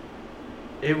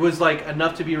 It was like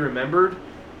enough to be remembered,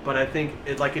 but I think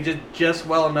it did just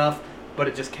well enough, but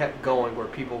it just kept going where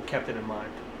people kept it in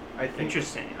mind. I think.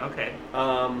 Interesting. Okay.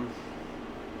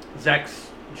 Jacques.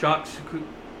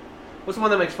 What's the one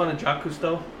that makes fun of Jacques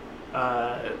Cousteau?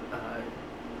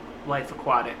 Life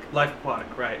Aquatic. Life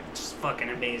Aquatic, right? It's fucking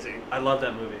amazing. I love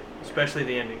that movie, especially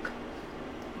the ending.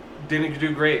 Didn't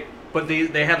do great, but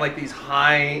they had like these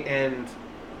high end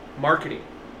marketing.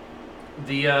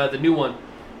 The new one,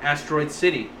 Asteroid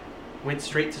City, went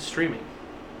straight to streaming.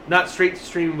 Not straight to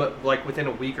streaming, but like within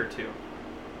a week or two.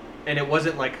 And it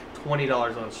wasn't like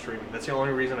 $20 on streaming. That's the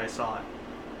only reason I saw it.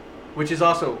 Which is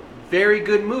also very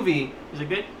good movie. Is it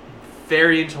good?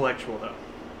 Very intellectual though.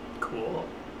 Cool.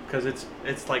 Because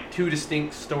it's like 2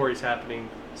 distinct stories happening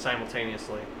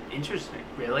simultaneously. Interesting.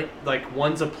 Really? Like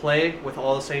one's a play with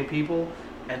all the same people,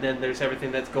 and then there's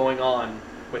everything that's going on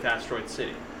with Asteroid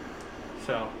City.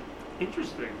 So.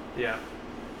 Interesting. Yeah.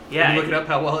 Yeah. Can you look it up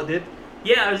how well it did?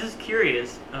 Yeah, I was just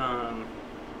curious.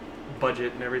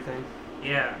 Budget and everything.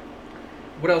 Yeah.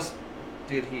 What else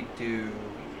did he do?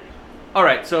 All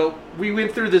right, so we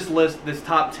went through this list, this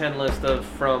top 10 list of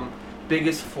from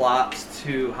biggest flops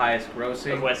to highest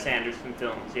grossing. Of Wes Anderson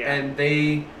films, yeah. And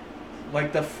they,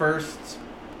 like the first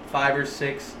 5 or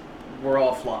 6 were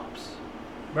all flops.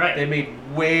 Right. They made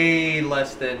way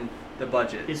less than the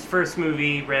budget. His first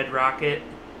movie, Red Rocket.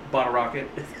 Bottle Rocket.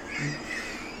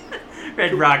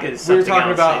 Red Rocket is something else. We were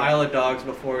talking about Isle of Dogs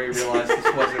before we realized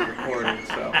this wasn't recorded,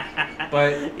 so.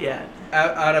 But yeah,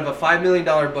 out of a $5 million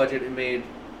budget, it made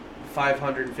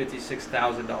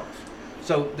 $556,000.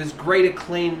 So this great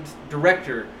acclaimed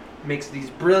director makes these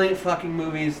brilliant fucking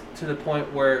movies to the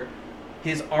point where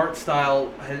his art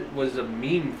style was a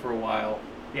meme for a while.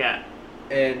 Yeah.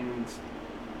 And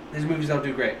his movies don't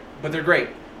do great, but they're great.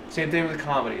 Same thing with the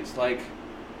comedies. Like,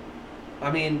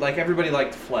 I mean, like everybody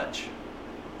liked Fletch.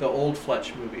 The old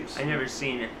Fletch movies. I never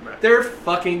seen it. But... They're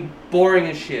fucking boring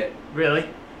as shit. Really?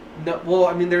 No, well,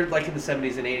 I mean, they're like in the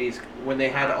 70s and 80s when they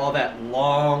had all that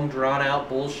long, drawn-out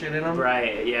bullshit in them.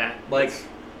 Right, yeah. Like,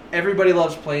 everybody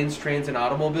loves planes, trains, and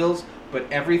automobiles, but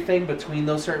everything between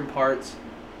those certain parts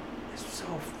is so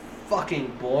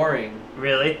fucking boring.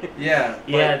 Really? Yeah.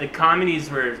 Yeah, the comedies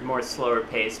were more slower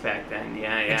paced back then.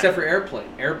 Yeah. Except for Airplane.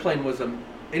 Airplane was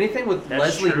anything with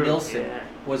Leslie Nielsen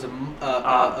was a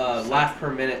laugh per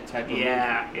minute type of movie.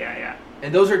 Yeah.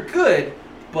 And those are good,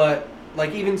 but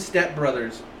like even Step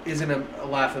Brothers isn't a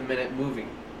laugh a minute movie.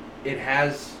 It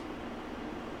has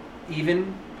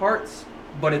even parts,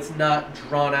 but it's not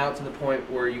drawn out to the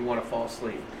point where you want to fall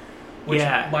asleep. Which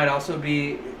might also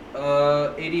be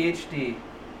ADHD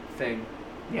thing.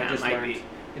 Yeah, I just might learned. be.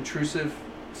 Intrusive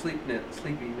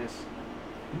sleepiness.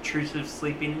 Intrusive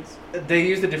sleepiness? They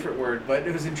used a different word, but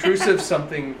it was intrusive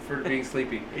something for being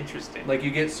sleepy. Interesting. Like you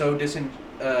get so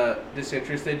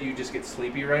disinterested, you just get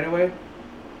sleepy right away,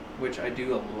 which I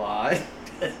do a lot.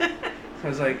 I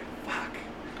was like, fuck,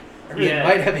 I really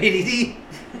might have ADD.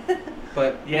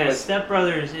 But yeah, Step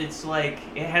Brothers, it's like,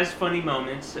 it has funny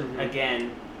moments,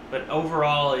 again, but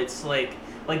overall it's like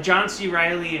John C.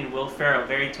 Reilly and Will Ferrell,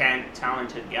 very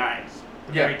talented guys.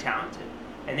 Very talented.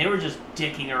 And they were just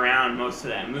dicking around most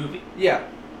of that movie. Yeah.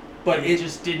 But it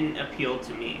just didn't appeal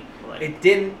to me. Like, it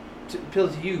didn't appeal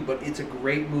to you, but it's a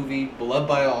great movie, beloved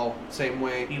by all, same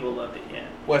way. People loved it, yeah.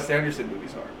 Wes Anderson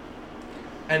movies are.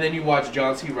 And then you watch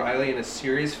John C. Reilly in a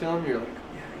serious film, you're like,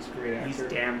 yeah, he's a great actor. He's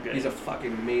damn good. He's a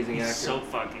fucking amazing actor. He's so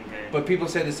fucking good. But people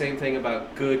say the same thing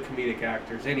about good comedic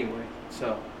actors anyway,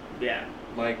 so. Yeah.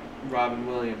 Like Robin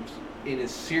Williams. In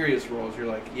his serious roles, you're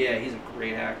like, yeah, he's a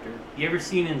great actor. You ever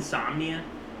seen Insomnia?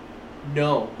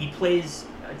 No. He plays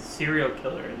a serial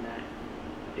killer in that.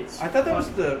 I thought that was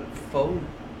the phone.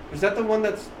 Is that the one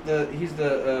he's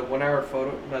the 1 hour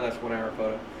photo? No, that's 1 hour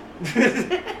photo.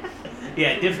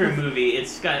 Yeah, different movie.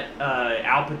 It's got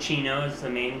Al Pacino as the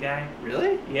main guy.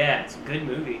 Really? Yeah, it's a good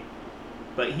movie.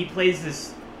 But he plays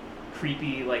this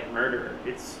creepy, like, murderer.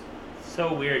 It's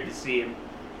so weird to see him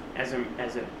as a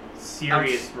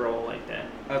serious role like that.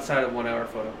 Outside of 1 hour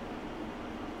photo.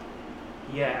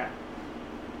 Yeah.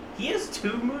 He has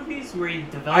 2 movies where he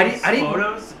develops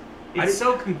photos. It's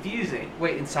so confusing.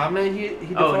 Wait, Insomnia he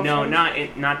develops Oh, no,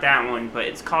 photos? not that one, but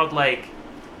it's called, like,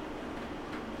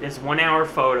 there's 1 hour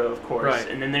photo, of course, right.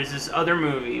 And then there's this other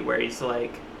movie where he's,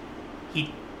 like,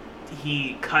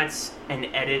 he cuts and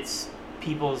edits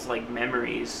people's, like,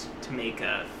 memories to make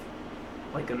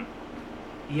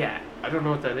yeah. I don't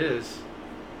know what that is.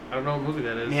 I don't know what movie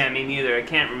that is. Yeah, me neither. I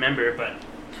can't remember, but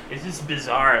it's just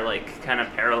bizarre, like, kind of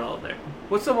parallel there.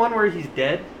 What's the one where he's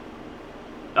dead?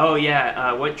 Oh,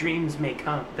 yeah, What Dreams May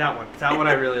Come. That one. That one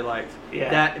I really liked. Yeah.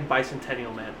 That and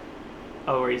Bicentennial Man.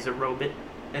 Oh, where he's a robot?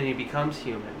 And he becomes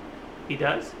human. He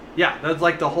does? Yeah, that's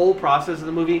like the whole process of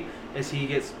the movie is he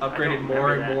gets upgraded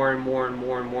more and that. more and more and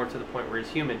more and more to the point where he's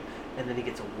human. And then he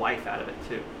gets a wife out of it,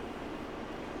 too.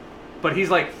 But he's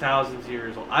like thousands of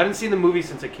years old. I haven't seen the movie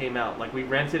since it came out. Like, we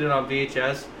rented it on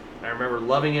VHS. I remember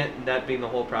loving it, and that being the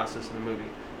whole process of the movie.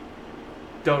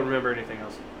 Don't remember anything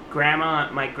else.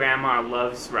 My grandma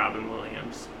loves Robin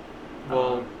Williams.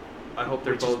 Well, I hope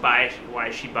they're both... Which is why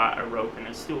she bought a rope and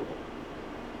a stool.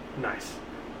 Nice.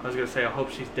 I was going to say, I hope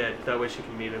she's dead. That way she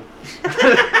can meet him.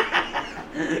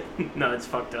 No, it's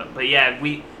fucked up. But yeah,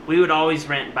 we would always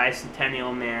rent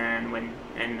Bicentennial Man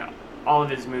and all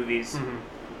of his movies. Mm-hmm.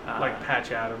 Like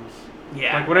Patch Adams.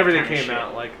 Yeah. Like whenever they came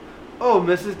out, like, oh,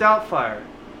 Mrs. Doubtfire.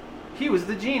 He was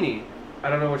the genie. I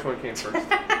don't know which one came first.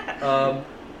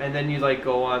 And then you like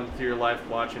go on through your life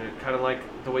watching it, kind of like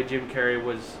the way Jim Carrey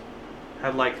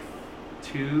had like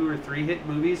 2 or 3 hit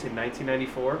movies in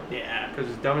 1994. Yeah. Because it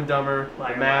was Dumb and Dumber,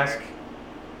 Liar, The Mask, Liar.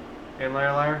 and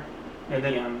Liar Liar. Maybe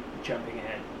and then I'm jumping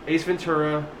ahead. Ace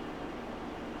Ventura.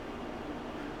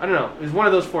 I don't know. It was one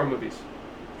of those 4 movies.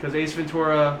 Because Ace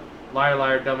Ventura, Liar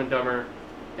Liar, Dumb and Dumber,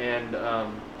 and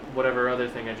whatever other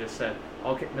thing I just said.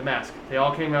 The Mask. They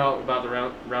all came out about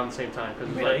around the same time. Cause it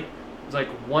was really? It was like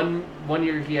one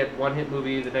year he had 1 hit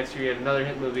movie, the next year he had another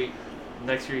hit movie, the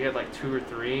next year he had like 2 or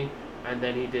 3, and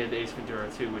then he did Ace Ventura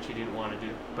 2, which he didn't want to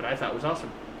do. But I thought was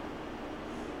awesome.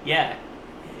 Yeah.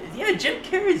 Yeah, Jim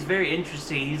Carrey's very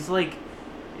interesting. He's like,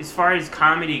 as far as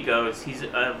comedy goes, he's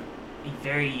a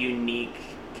very unique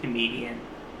comedian.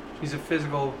 He's a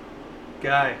physical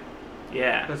guy.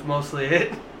 Yeah. That's mostly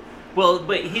it. Well,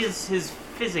 but his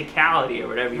physicality, or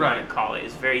whatever you right. want to call it,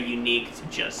 is very unique to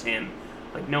just him.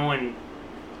 Like, no one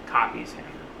copies him.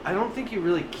 I don't think you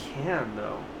really can,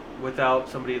 though, without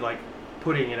somebody, like,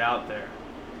 putting it out there.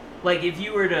 Like, if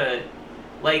you were to...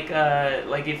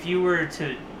 if you were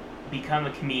to become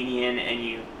a comedian and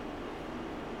you,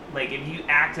 like, if you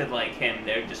acted like him,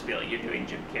 they'd just be like, you're doing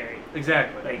Jim Carrey.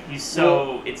 Exactly. Like, he's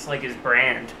so, it's like his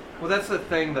brand. Well, that's the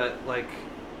thing that, like,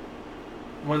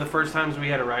 one of the first times we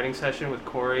had a writing session with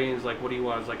Corey, and he's like, what do you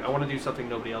want? I was like, I want to do something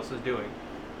nobody else is doing.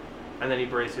 And then he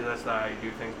braced you, that's not how you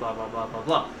do things, blah, blah, blah, blah,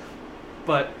 blah.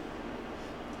 But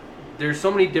there's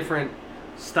so many different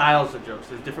styles of jokes.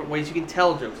 There's different ways you can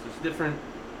tell jokes. There's different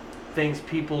things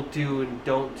people do and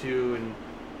don't do,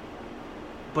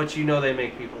 but you know they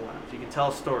make people laugh. You can tell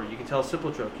a story. You can tell a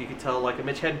simple joke. You can tell like a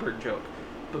Mitch Hedberg joke.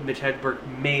 But Mitch Hedberg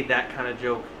made that kind of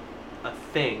joke a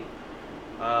thing.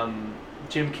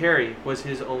 Jim Carrey was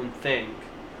his own thing.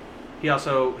 He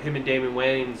also, him and Damon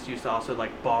Wayans used to also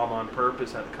like bomb on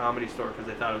purpose at the Comedy Store because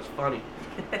they thought it was funny.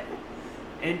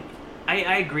 And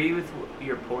I agree with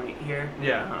your point here.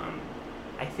 Yeah.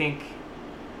 I think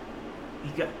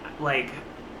you got, like,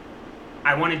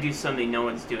 I want to do something no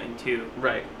one's doing too.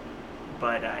 Right.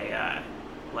 But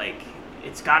like,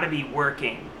 it's got to be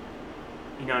working.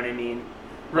 You know what I mean?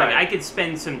 Right. Like, I could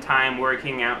spend some time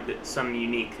working out some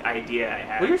unique idea I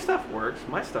have. Well, your stuff works.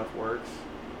 My stuff works.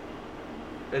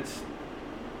 It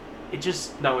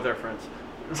just not with our friends.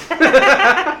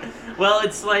 Well,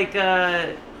 it's like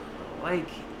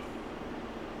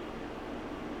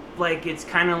it's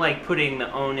kind of like putting the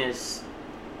onus.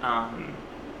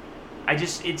 I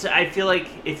feel like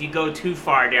if you go too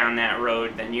far down that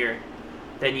road, then you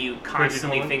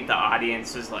constantly think the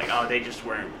audience is like, oh, they just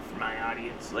weren't for my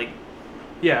audience. Like,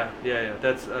 yeah.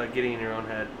 That's getting in your own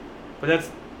head. But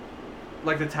that's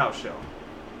like the Tao show.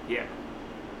 Yeah.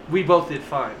 We both did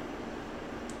fine.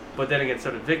 But then again,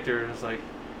 so did Victor. And it's like,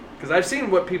 because I've seen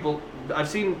people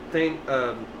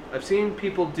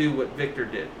do what Victor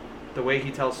did, the way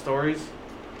he tells stories.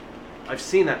 I've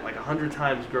seen that like 100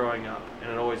 times growing up,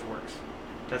 and it always works.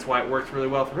 That's why it works really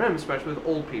well for him, especially with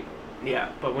old people.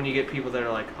 Yeah. But when you get people that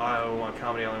are like, oh, I don't want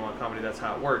comedy, I only want comedy, that's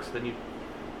how it works. But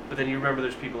then you remember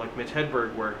there's people like Mitch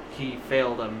Hedberg where he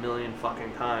failed a million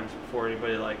fucking times before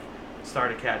anybody like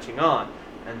started catching on.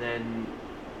 And then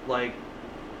like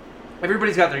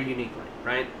everybody's got their unique lane,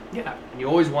 right? Yeah. And you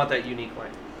always want that unique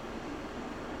lane.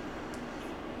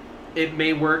 It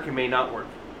may work, it may not work.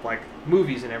 Like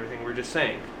movies and everything, we're just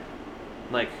saying.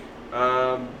 Like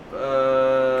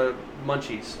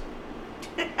Munchies.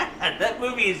 That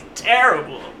movie is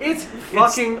terrible. It's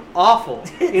fucking awful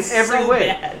in every way.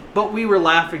 Bad. But we were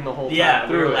laughing the whole time. Yeah,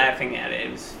 we were through it. laughing at it.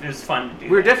 It was fun to do.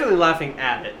 We were definitely laughing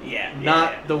at it. Yeah.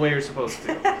 Not the way you're supposed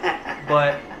to.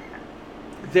 But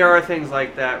there are things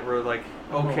like that where like,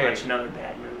 okay. Watch another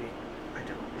bad movie. I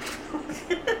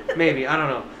don't. Maybe, I don't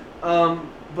know.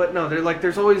 But no,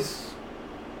 there's always.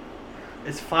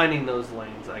 It's finding those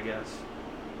lanes, I guess.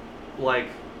 Like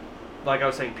I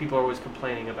was saying, people are always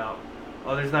complaining about,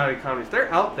 oh, there's not any comedies.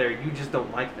 They're out there, you just don't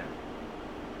like them.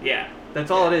 Yeah. That's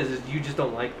all it is you just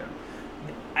don't like them.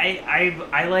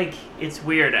 I like, it's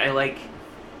weird, I like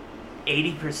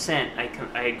 80%,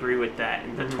 I agree with that,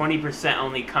 and the 20%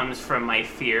 only comes from my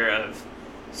fear of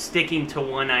sticking to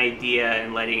one idea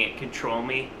and letting it control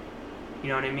me. You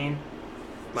know what I mean?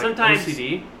 Like sometimes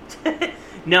OCD?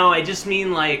 No, I just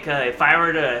mean like if I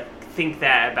were to think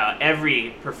that about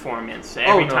every performance,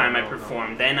 every time I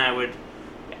perform, then I would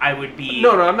be...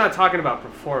 No, I'm not talking about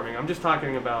performing. I'm just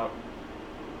talking about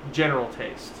general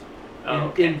taste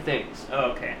in things.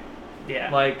 Oh, okay.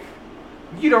 Yeah. Like,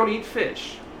 you don't eat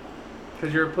fish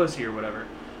because you're a pussy or whatever.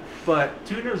 But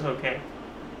tuna's okay.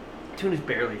 Tuna's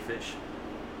barely fish.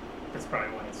 That's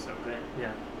probably why it's so good.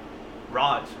 Yeah.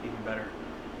 Raw's even better.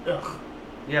 Ugh.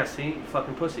 Yeah, see? You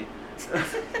fucking pussy.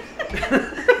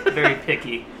 Very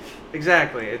picky.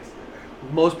 Exactly.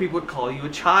 Most people would call you a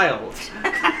child.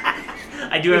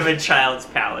 I do have a child's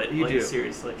palate. You do.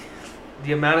 Seriously.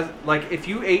 The amount of, like, if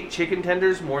you ate chicken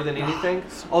tenders more than anything,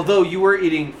 although you were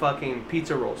eating fucking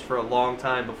pizza rolls for a long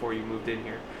time before you moved in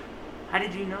here. How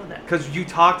did you know that? Because you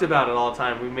talked about it all the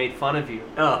time. We made fun of you.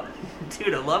 Oh,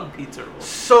 dude, I love pizza rolls.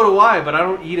 So do I, but I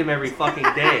don't eat them every fucking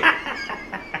day.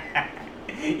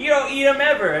 You don't eat them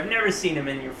ever. I've never seen them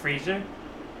in your freezer.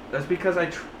 That's because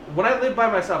when I live by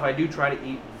myself, I do try to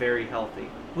eat very healthy.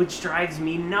 Which drives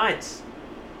me nuts.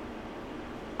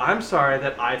 I'm sorry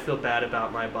that I feel bad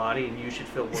about my body and you should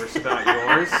feel worse about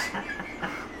yours.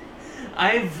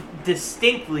 I've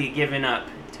distinctly given up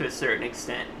to a certain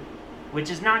extent, which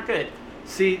is not good.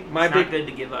 See, it's not good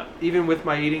to give up. Even with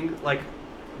my eating, like,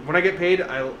 when I get paid,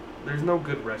 there's no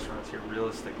good restaurants here,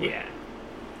 realistically. Yeah.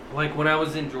 Like, when I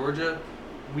was in Georgia,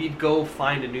 we'd go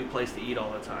find a new place to eat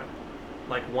all the time.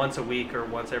 Like, once a week or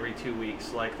once every 2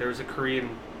 weeks. Like, there was a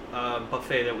Korean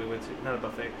buffet that we went to. Not a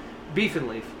buffet. Beef and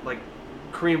leaf. Like,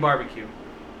 Korean barbecue.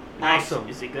 Nice. Awesome.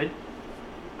 Is it good?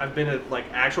 I've been to like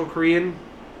actual Korean,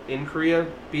 in Korea,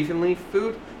 beef and leaf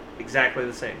food, exactly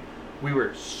the same. We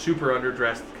were super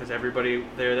underdressed because everybody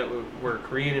there that were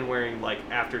Korean and wearing like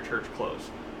after church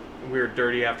clothes. We were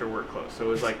dirty after work clothes. So it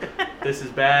was like, this is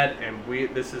bad, and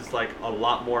this is like a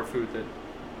lot more food than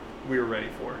we were ready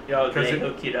for. Yo, did they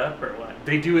hook it up or what?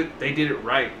 They did it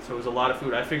right. So it was a lot of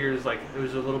food. I figured it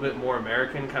was a little bit more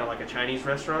American, kind of like a Chinese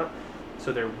restaurant.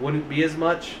 So there wouldn't be as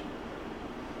much.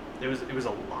 It was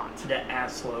a lot. That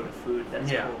ass load of food.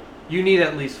 That's cool. You need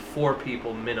at least 4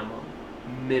 people minimum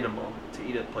to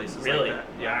eat at places like that.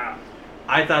 Yeah. Wow.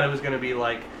 I thought it was going to be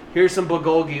like, here's some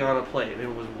bulgogi on a plate. It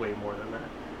was way more than that.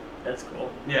 That's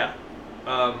cool. Yeah.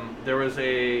 There was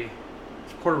it's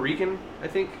Puerto Rican, I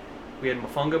think. We had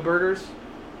mofonga burgers.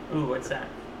 Ooh, what's that?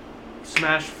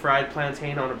 Smashed fried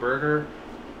plantain on a burger.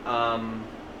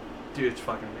 Dude, it's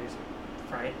fucking amazing.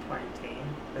 Fried plantain?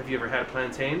 Have you ever had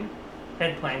plantain?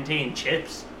 Had plantain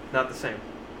chips. Not the same.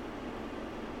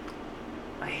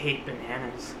 I hate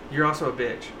bananas. You're also a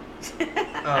bitch.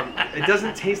 It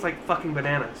doesn't taste like fucking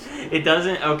bananas. It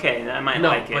doesn't? Okay, I might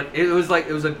like it. No, but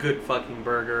it was a good fucking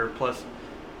burger. Plus,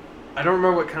 I don't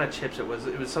remember what kind of chips it was.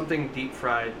 It was something deep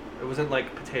fried. It wasn't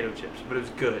like potato chips, but it was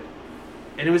good.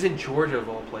 And it was in Georgia of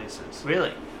all places.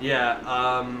 Really?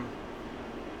 Yeah.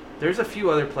 There's a few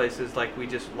other places like we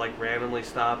just like randomly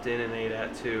stopped in and ate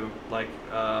at too. Like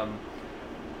I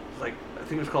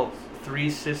think it was called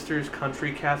Three Sisters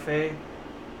Country Cafe.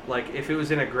 Like, if it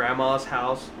was in a grandma's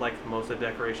house, like most of the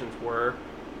decorations were,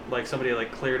 like somebody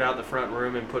like cleared out the front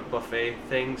room and put buffet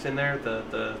things in there.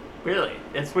 The Really?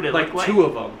 That's what it like looked like? 2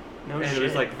 of them. No and shit. it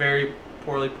was like very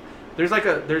poorly. There's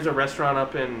a restaurant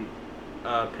up in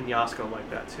Penasco like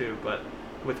that too, but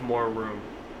with more room.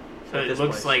 So it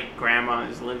looks like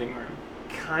grandma's living room.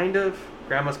 Kind of.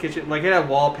 Grandma's kitchen. Like, it had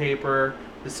wallpaper,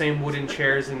 the same wooden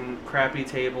chairs and crappy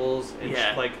tables, and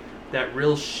like that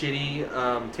real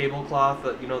shitty tablecloth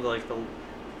that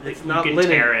it's not you can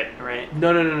linen. tear it, right?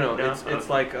 No. It's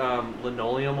like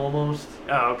linoleum almost.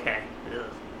 Oh, okay. Ugh.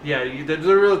 Yeah, there's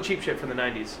a real cheap shit from the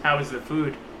 90s. How was the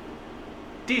food?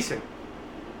 Decent.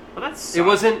 Well, that's. It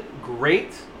wasn't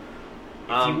great.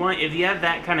 If you have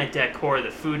that kind of decor,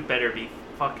 the food better be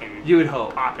fucking. You would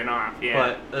hope popping off,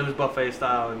 yeah. But it was buffet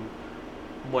style and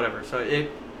whatever. So it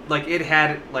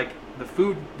had like the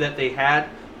food that they had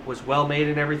was well made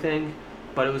and everything,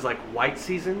 but it was like white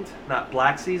seasoned, not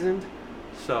black seasoned.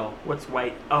 So what's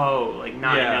white? Oh, like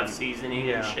not enough seasoning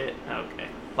and shit. Okay.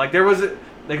 Like there was it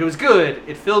was good.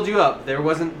 It filled you up. There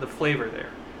wasn't the flavor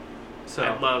there. So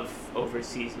I love over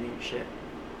seasoning shit.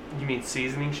 You mean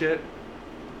seasoning shit?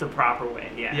 The proper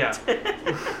way, yeah. Yeah.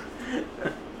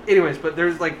 Anyways, but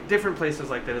there's like different places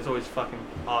like that. It's always fucking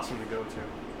awesome to go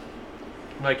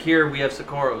to. Like here we have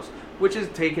Socorro's, which has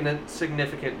taken a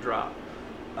significant drop.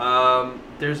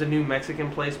 There's a new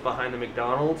Mexican place behind the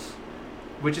McDonald's,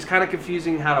 which is kind of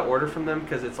confusing how to order from them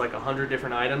because it's like 100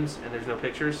 different items and there's no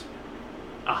pictures.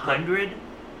 100?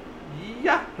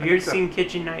 Yeah. Have you ever seen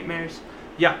Kitchen Nightmares?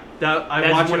 Yeah.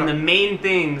 That's one of the main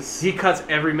things. He cuts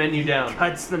every menu down.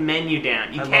 Cuts the menu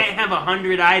down. You can't have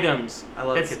 100 items. I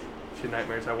love Kitchen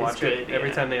Nightmares. I watch it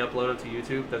every time they upload it to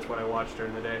YouTube. That's what I watch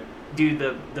during the day. Dude,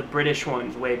 the British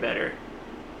one's way better.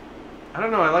 I don't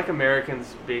know. I like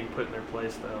Americans being put in their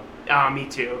place, though. Ah, me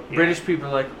too. Yeah. British people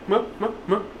are like,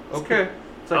 okay.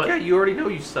 It's like, yeah, you already know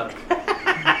you suck.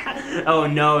 Oh,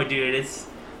 no, dude.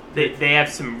 They have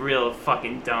some real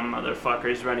fucking dumb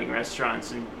motherfuckers running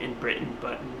restaurants in Britain.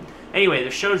 But anyway, the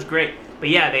show's great. But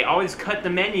yeah, they always cut the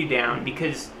menu down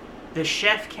because the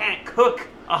chef can't cook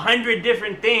 100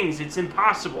 different things. It's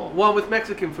impossible. Well, with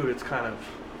Mexican food, it's kind of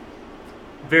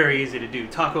very easy to do.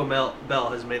 Taco Bell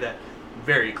has made that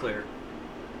very clear.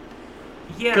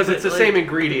 Yeah, because it's the same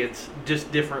ingredients,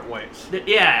 just different ways.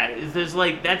 There's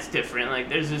like that's different. Like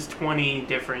there's just 20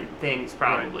 different things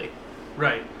probably.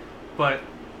 Right. But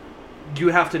you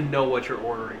have to know what you're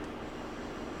ordering,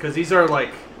 because these are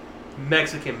like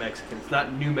Mexicans,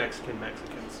 not New Mexican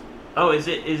Mexicans. Oh, is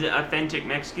it authentic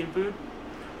Mexican food,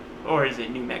 or is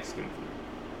it New Mexican food?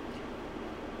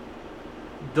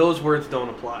 Those words don't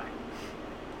apply.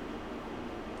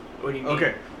 What do you mean?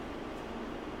 Okay.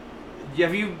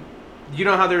 You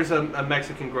know how there's a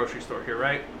Mexican grocery store here,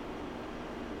 right?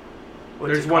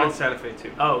 There's one in Santa Fe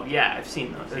too. Oh yeah, I've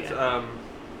seen those.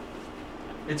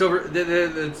 It's over.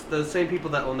 It's the same people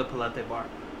that own the Palete bar,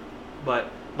 but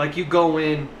like you go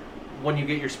in, when you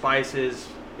get your spices,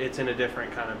 it's in a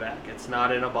different kind of bag. It's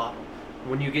not in a bottle.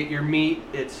 When you get your meat,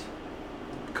 it's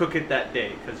cook it that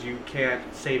day because you can't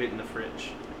save it in the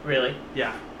fridge. Really?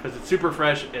 Yeah, because it's super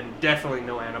fresh and definitely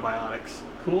no antibiotics.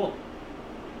 Cool.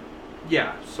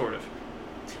 Yeah, sort of.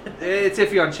 It's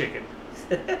iffy on chicken.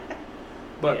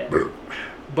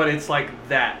 But it's like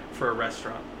that for a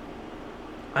restaurant.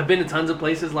 I've been to tons of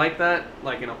places like that,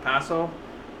 like in El Paso.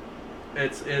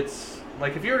 It's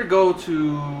like if you were to go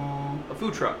to a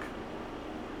food truck,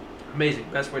 amazing,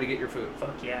 best way to get your food.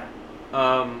 Fuck yeah.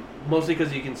 Mostly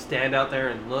because you can stand out there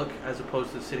and look as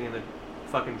opposed to sitting in the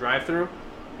fucking drive-thru.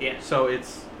 Yeah. So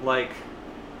it's like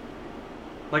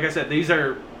I said, these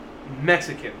are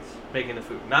Mexicans making the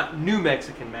food, not new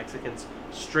Mexicans,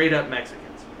 straight up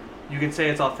Mexicans. You can say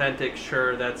it's authentic,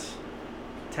 sure, that's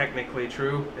technically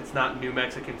true. It's not new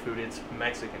Mexican food, it's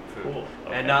Mexican food. Cool.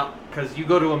 Okay. And not because you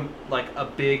go to a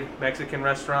big Mexican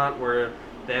restaurant where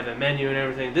they have a menu and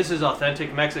everything. This is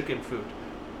authentic Mexican food.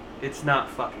 It's not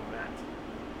fucking that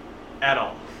at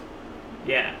all.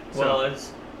 Yeah. Well,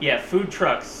 food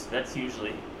trucks. That's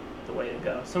usually the way to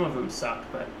go. Some of them suck,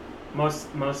 but most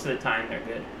of the time they're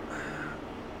good.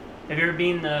 Have you ever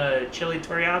been the Chili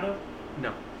Torreado?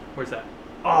 No. Where's that?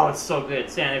 Oh, it's so good.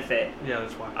 Santa Fe. Yeah,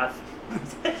 that's why.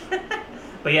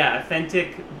 But yeah,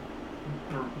 authentic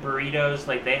burritos.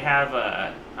 Like they have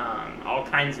all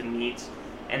kinds of meats,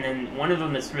 and then one of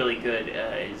them that's really good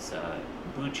is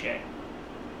buche.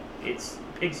 It's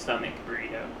pig stomach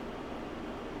burrito.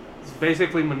 It's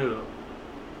basically menudo.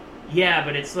 Yeah,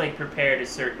 but it's like prepared a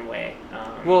certain way.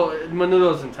 Well,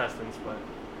 menudo's intestines, but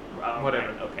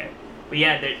whatever. Right, okay. But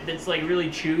yeah, it's like really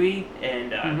chewy,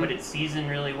 and but it's seasoned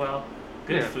really well.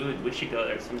 Good food. We should go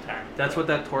there sometime. That's what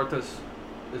that tortas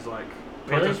is like.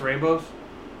 Really? Tortas Rainbows.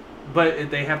 But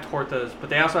they have tortas, but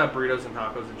they also have burritos and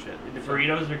tacos and shit. The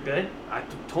burritos are good? I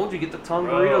told you, get the tongue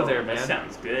burrito there, man. That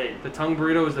sounds good. The tongue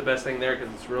burrito is the best thing there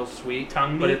because it's real sweet.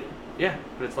 Tongue meat?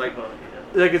 But it's like...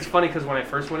 Like, it's funny because when I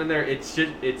first went in there, it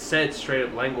said straight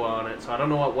up lengua on it, so I don't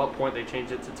know at what point they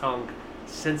changed it to tongue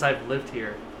since I've lived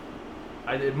here.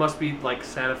 It must be like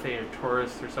Santa Fe or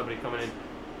tourists or somebody coming in.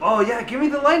 Oh yeah, give me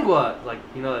the lengua! Like,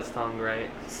 you know that's tongue, right?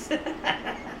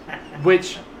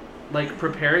 Which, like,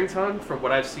 preparing tongue, from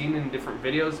what I've seen in different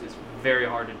videos, is very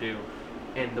hard to do.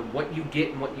 And what you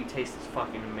get and what you taste is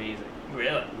fucking amazing.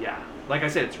 Really? Yeah. Like I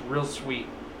said, it's real sweet.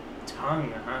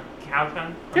 Tongue, huh? Cow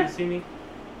tongue, I'm Yeah. assuming?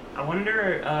 I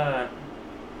wonder,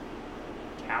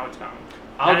 cow tongue.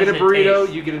 I'll get a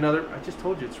burrito, you get another. I just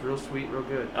told you, it's real sweet, real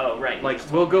good. Oh, right. Like,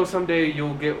 we'll go someday,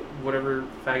 you'll get whatever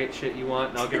faggot shit you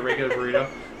want, and I'll get a regular burrito.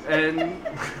 And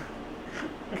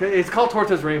it's called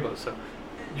Tortas Rainbow, so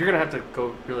you're going to have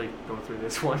to really go through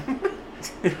this one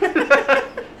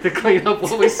to clean up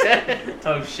what we said.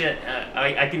 Oh, shit.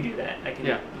 I can do that.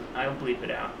 I'll bleep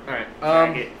it out. All right.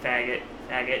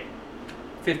 Faggot.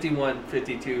 51,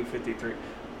 52, 53.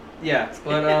 Yeah,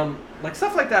 but like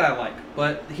stuff like that I like.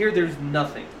 But here there's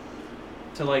nothing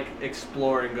to like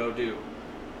explore and go do.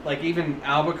 Like even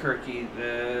Albuquerque,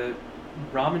 the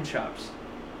ramen shops.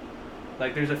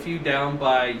 Like there's a few down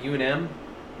by UNM,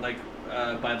 like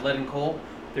by Lead and Coal.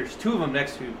 There's two of them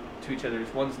next to each other.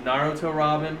 There's one's Naruto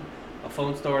Ramen, a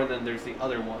phone store, and then there's the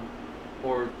other one,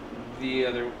 or the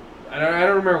other. I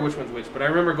don't remember which one's which, but I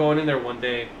remember going in there one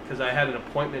day because I had an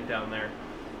appointment down there.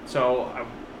 So I'm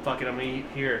gonna eat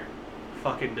here.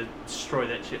 Fucking destroy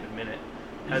that shit in a minute.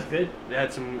 That's good. They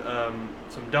had some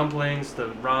dumplings, the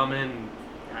ramen.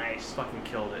 Nice. Fucking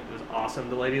killed it. It was awesome.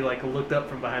 The lady like looked up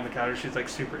from behind the counter. She's like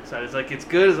super excited. It's like, it's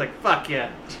good. It's like, fuck yeah.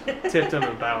 Tipped him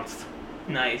and bounced.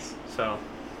 Nice. So.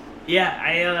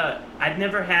 Yeah, I've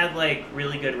never had like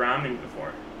really good ramen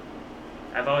before.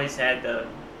 I've always had the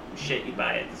shit you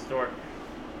buy at the store.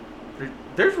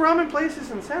 There's ramen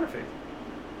places in Santa Fe.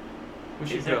 We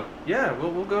should Is go. there? Yeah,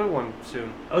 we'll go to one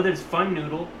soon. Oh, there's Fun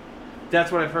Noodle.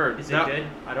 That's what I've heard. Is it good?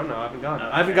 I don't know. I haven't gone. Okay.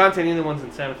 I haven't gone to any of the ones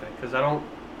in Santa Fe because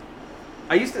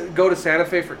I used to go to Santa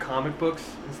Fe for comic books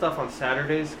and stuff on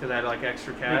Saturdays because I had like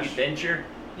extra cash. Like adventure?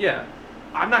 Yeah.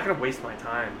 I'm not going to waste my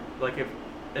time. Like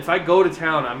if I go to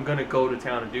town, I'm going to go to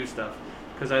town and do stuff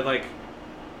because I'd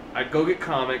go get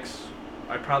comics.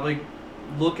 I'd probably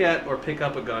look at or pick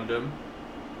up a Gundam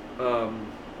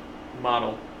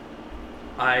model.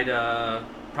 I'd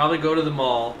probably go to the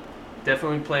mall,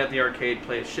 definitely play at the arcade,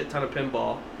 play a shit ton of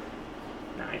pinball.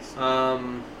 Nice.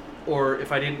 Or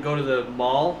if I didn't go to the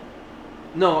mall,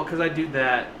 no, because I do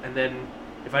that, and then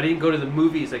if I didn't go to the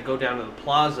movies, I'd go down to the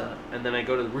plaza, and then I'd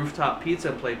go to the Rooftop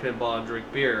Pizza and play pinball and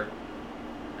drink beer,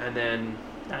 and then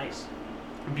nice.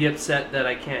 Be upset that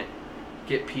I can't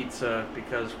get pizza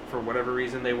because for whatever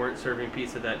reason they weren't serving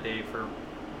pizza that day for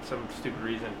some stupid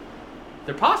reason.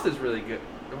 Their pasta's really good.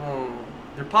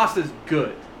 Their pasta's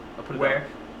good. I'll put it Where?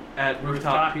 At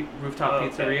Rooftop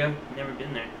Pizzeria. Okay. Never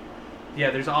been there. Yeah,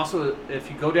 there's also, if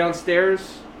you go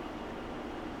downstairs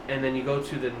and then you go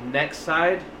to the next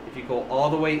side, if you go all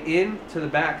the way in to the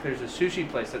back, there's a sushi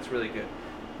place that's really good.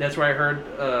 That's where I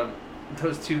heard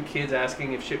those two kids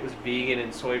asking if shit was vegan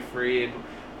and soy free and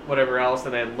whatever else,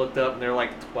 and I looked up and they're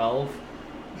like 12.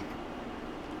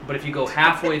 But if you go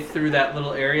halfway through that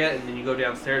little area and then you go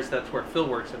downstairs, that's where Phil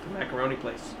works at the macaroni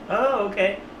place. Oh,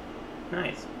 okay.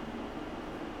 Nice.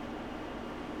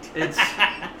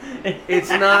 It's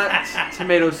not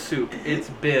tomato soup. It's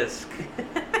bisque,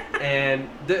 and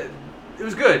it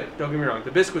was good. Don't get me wrong.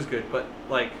 The bisque was good, but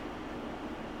like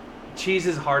cheese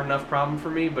is a hard enough problem for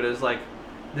me. But it was like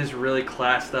this really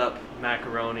classed up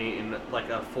macaroni in like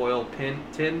a foil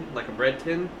tin, like a bread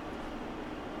tin.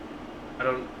 I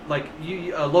don't like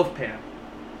a loaf pan,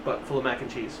 but full of mac and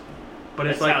cheese. But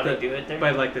That's it's like how they do it there?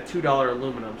 by like the $2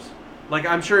 aluminums. Like,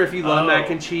 I'm sure if you love mac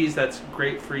and cheese, that's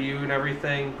great for you and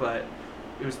everything, but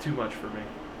it was too much for me.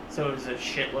 So it was a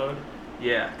shitload?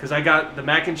 Yeah, because I got the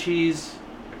mac and cheese,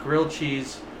 grilled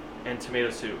cheese, and tomato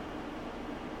soup.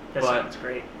 That sounds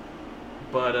great.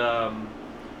 But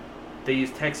they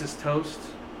use Texas toast,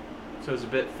 so it's a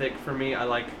bit thick for me. I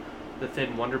like the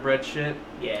thin Wonder Bread shit.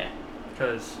 Yeah.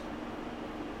 Because,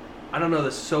 I don't know,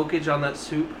 the soakage on that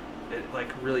soup, it like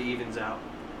really evens out.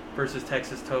 Versus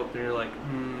Texas toast, and you're like,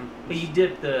 But you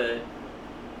dip the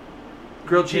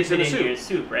grilled cheese in the soup. Your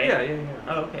soup, right? Yeah.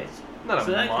 Oh, okay. Not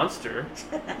a monster.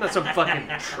 I'm not some fucking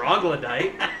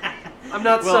troglodyte. I'm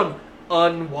not some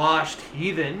unwashed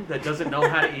heathen that doesn't know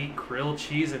how to eat grilled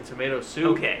cheese and tomato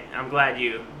soup. Okay, I'm glad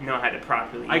you know how to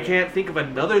properly eat. I can't think of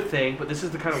another thing, but this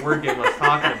is the kind of word game I was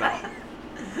talking about.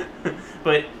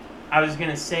 But I was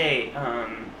gonna say,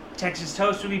 Texas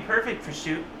toast would be perfect for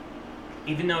soup.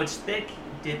 Even though it's thick,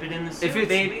 dip it in the soup,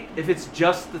 baby. If it's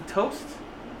just the toast,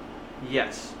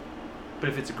 yes. But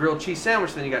if it's a grilled cheese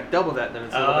sandwich, then you got double that, then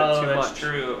it's a little bit too much. That's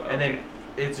true. Okay. And then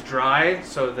it's dry,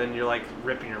 so then you're like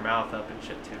ripping your mouth up and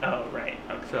shit too. Oh, right.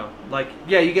 Okay. So, like,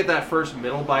 yeah, you get that first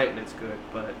middle bite and it's good,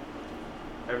 but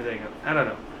everything, I don't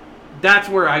know. That's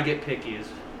where I get picky is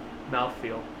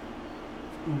mouthfeel.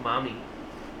 Umami.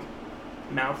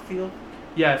 Mouthfeel?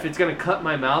 Yeah, if it's going to cut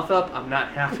my mouth up, I'm not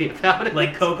happy about it.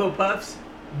 Like Cocoa Puffs?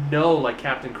 No, like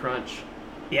Captain Crunch.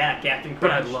 Yeah, Captain Crunch.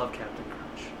 But I love Captain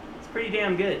Crunch. It's pretty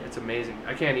damn good. It's amazing.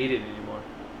 I can't eat it anymore.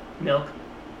 Milk?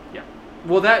 Yeah.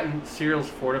 Well, that and cereal's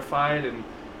fortified, and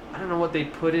I don't know what they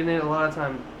put in it. A lot of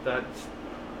time, that's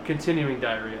continuing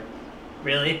diarrhea.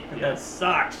 Really? Yeah. That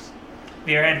sucks. Have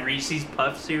you ever had Reese's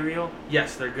Puff cereal?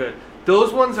 Yes, they're good.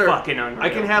 Those ones are fucking unreal. I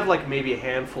can have like maybe a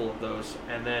handful of those,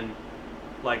 and then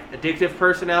like addictive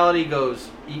personality goes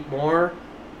eat more,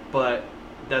 but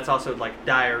that's also like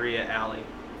diarrhea alley.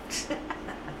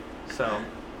 So,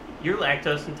 you're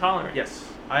lactose intolerant. yes,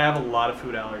 I have a lot of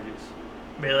food allergies.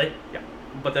 Really? Yeah,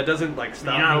 but that doesn't like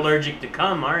stop. You're not me. allergic to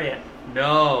cum, are you?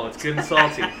 No, it's good and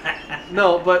salty.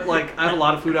 No, but like I have a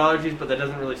lot of food allergies, but that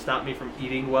doesn't really stop me from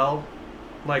eating well.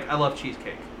 Like I love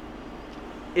cheesecake.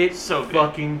 It so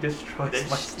fucking destroys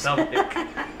my stomach.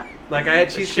 Like I had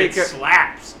cheesecake. Shit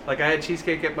slaps. Like I had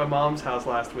cheesecake at my mom's house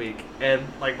last week, and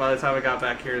like by the time I got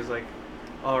back here, it's like,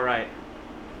 all right,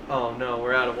 oh no,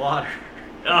 we're out of water.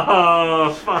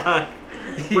 Oh fuck!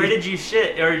 Where did you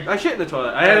shit? Or I shit in the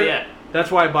toilet. yeah.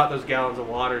 That's why I bought those gallons of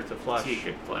water to flush. So you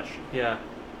could flush. Yeah,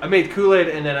 I made Kool-Aid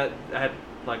and then I had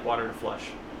like water to flush.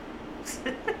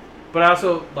 But I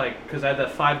also like because I had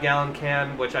that 5-gallon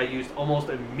can which I used almost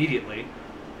immediately,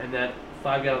 and that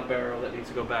 5-gallon barrel that needs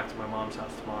to go back to my mom's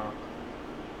house tomorrow.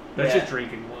 That's just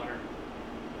drinking water.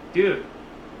 Dude,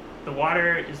 the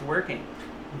water is working.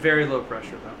 Very low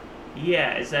pressure though.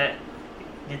 Yeah, is that...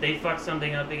 Did they fuck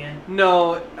something up again?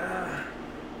 No.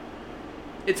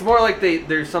 It's more like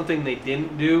there's something they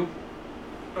didn't do.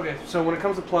 Okay, so when it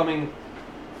comes to plumbing,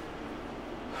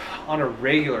 on a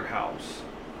regular house,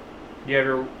 you have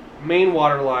your main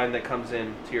water line that comes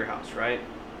in to your house, right?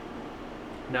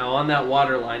 Now on that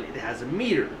water line, it has a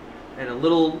meter and a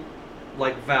little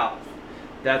like valve.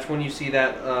 That's when you see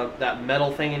that that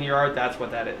metal thing in your yard. That's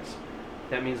what that is.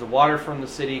 That means the water from the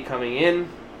city coming in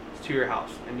to your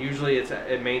house, and usually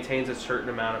it maintains a certain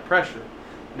amount of pressure.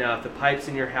 Now, if the pipes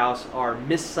in your house are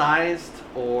missized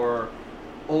or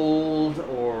old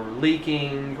or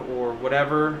leaking or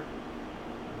whatever,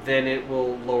 then it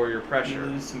will lower your pressure. You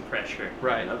lose some pressure.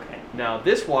 Right. Okay. Now,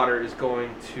 this water is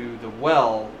going to the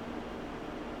well,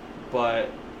 but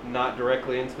not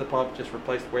directly into the pump, just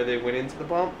replaced where they went into the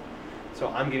pump. So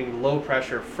I'm getting low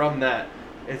pressure from that.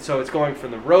 And so it's going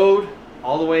from the road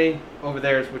all the way over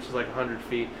there, which is like 100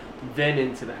 feet, then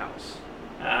into the house.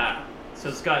 Ah, so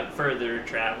it's got further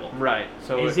travel. Right.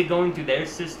 So is it going through their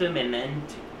system and then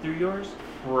through yours?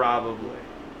 Probably.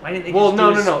 Why didn't they Well,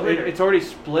 just no. It's already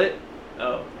split.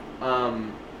 Oh.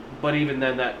 But even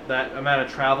then, that amount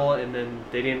of travel, and then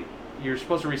they didn't. You're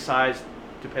supposed to resize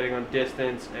depending on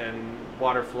distance and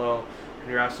water flow, And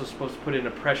you're also supposed to put in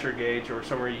a pressure gauge or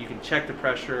somewhere you can check the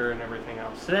pressure and everything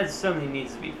else. So that's something that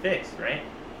needs to be fixed, right?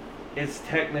 It's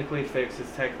technically fixed.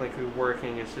 It's technically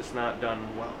working. It's just not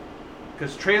done well.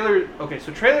 Because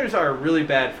trailers are really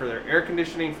bad for their air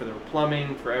conditioning, for their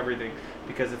plumbing, for everything,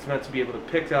 because it's meant to be able to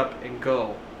pick up and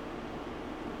go.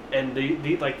 And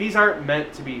these aren't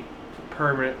meant to be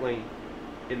permanently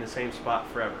in the same spot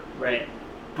forever. Right.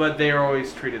 But they are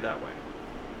always treated that way.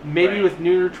 Maybe Right. with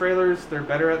newer trailers, they're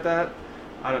better at that.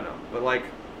 I don't know. But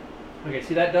okay,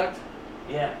 see that duct?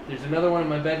 Yeah. There's another one in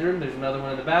my bedroom. There's another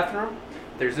one in the bathroom.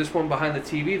 There's this one behind the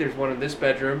TV. There's one in this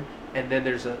bedroom. And then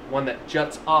there's one that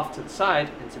juts off to the side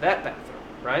into that bathroom,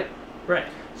 right? Right.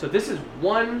 So this is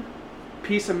one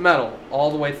piece of metal all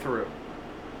the way through.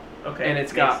 Okay. And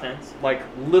it's makes got sense.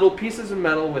 little pieces of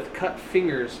metal with cut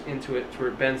fingers into it to where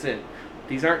it bends in.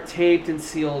 These aren't taped and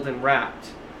sealed and wrapped.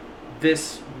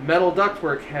 This metal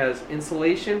ductwork has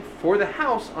insulation for the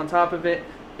house on top of it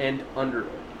and under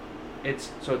it.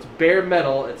 So it's bare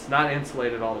metal. It's not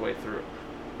insulated all the way through.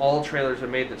 All trailers are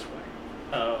made this way.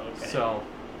 Oh, okay. So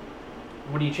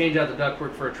when you change out the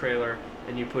ductwork for a trailer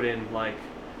and you put in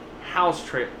house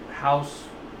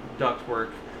ductwork,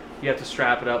 you have to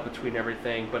strap it up between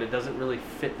everything, but it doesn't really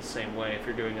fit the same way if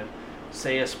you're doing a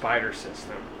spider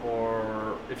system,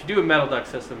 or if you do a metal duct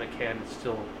system, it's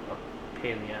still a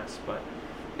pain in the ass, but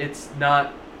it's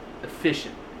not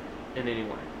efficient in any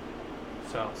way.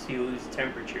 So you lose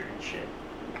temperature and shit.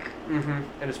 Mm-hmm.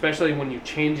 And especially when you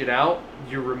change it out,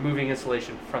 you're removing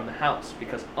insulation from the house,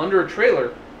 because under a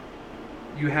trailer,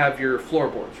 you have your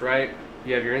floorboards, right?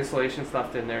 You have your insulation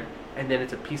stuffed in there, and then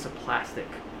it's a piece of plastic.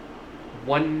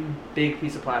 One big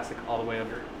piece of plastic all the way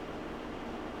under it.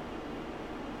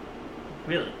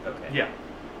 Really? Okay. Yeah.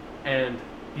 And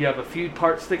you have a few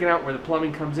parts sticking out where the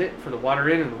plumbing comes in for the water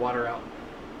in and the water out.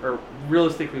 Or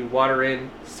realistically, water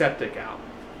in, septic out.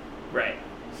 Right.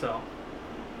 So,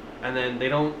 and then they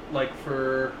don't,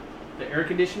 for the air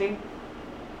conditioning,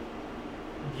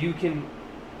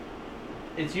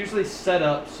 it's usually set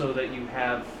up so that you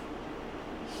have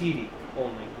heating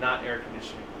only, not air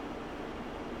conditioning.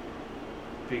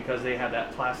 Because they have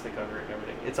that plastic under it and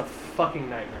everything. It's a fucking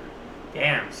nightmare.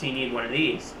 Damn, so you need one of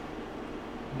these.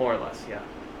 More or less, yeah.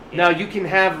 Now, you can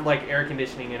have, air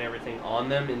conditioning and everything on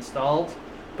them installed,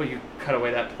 but you cut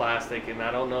away that plastic, and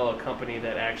I don't know a company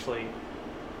that actually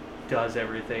does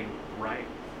everything right.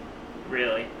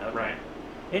 Really? Okay. Right.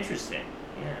 Interesting.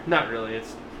 Yeah. Not really.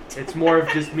 It's more of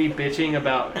just me bitching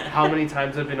about how many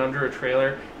times I've been under a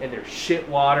trailer and there's shit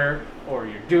water, or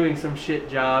you're doing some shit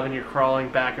job and you're crawling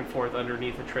back and forth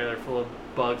underneath a trailer full of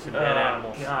bugs and dead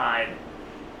animals. Oh, God.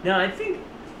 No, I think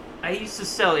I used to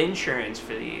sell insurance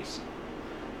for these.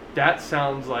 That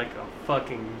sounds like a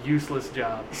fucking useless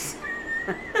job.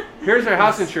 Here's our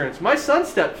house insurance. My son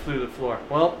stepped through the floor.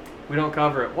 Well, we don't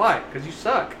cover it. Why? Because you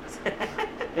suck.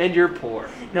 And you're poor.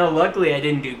 No, luckily I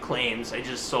didn't do claims. I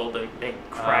just sold them. Thank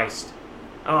Christ.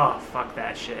 Oh, fuck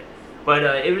that shit. But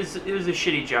it was a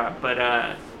shitty job.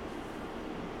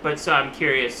 But so I'm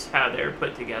curious how they're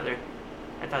put together.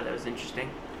 I thought that was interesting.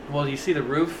 Well, you see the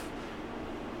roof?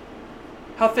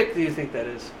 How thick do you think that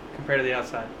is compared to the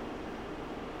outside?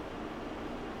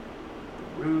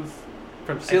 The roof.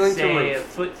 From ceiling to roof. A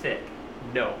foot thick.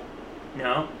 No.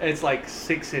 No? It's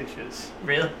 6 inches.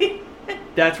 Really?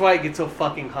 That's why it gets so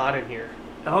fucking hot in here.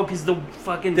 Oh, because the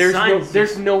fucking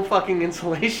there's no fucking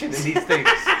insulation in these things.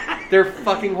 They're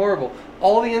fucking horrible.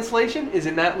 All the insulation is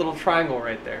in that little triangle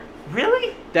right there.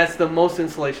 Really? That's the most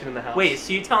insulation in the house. Wait,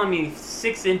 so you're telling me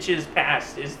 6 inches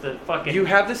past is the fucking... You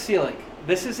have the ceiling.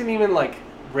 This isn't even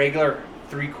regular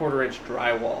 3/4 inch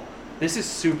drywall. This is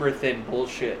super thin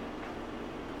bullshit.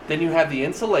 Then you have the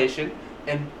insulation,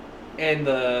 and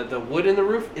the wood in the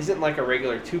roof isn't like a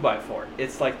regular 2x4.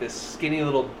 It's like this skinny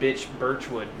little bitch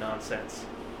birchwood nonsense.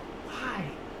 Why?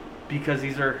 Because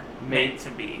these are Meant to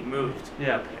be moved.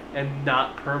 Yeah, Okay. and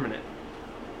not permanent.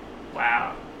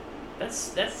 Wow. That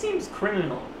seems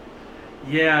criminal.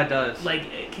 Yeah, it does.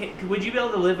 Would you be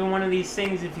able to live in one of these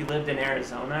things if you lived in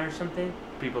Arizona or something?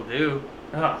 People do.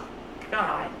 Oh,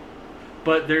 God.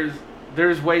 But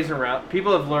there's ways around.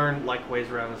 People have learned ways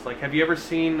around this. Have you ever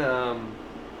seen a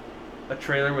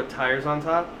trailer with tires on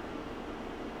top?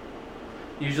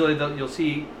 Usually you'll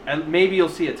see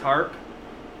a tarp,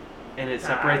 and it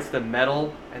separates the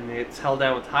metal, and it's held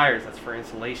down with tires. That's for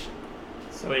insulation.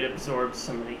 So it absorbs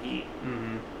some of the heat.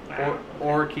 Mm-hmm. Wow.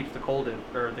 Or keeps the cold in,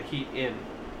 or the heat in.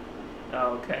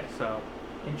 Oh, okay. So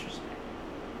Interesting.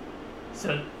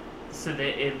 So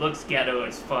it looks ghetto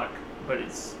as fuck, but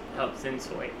it helps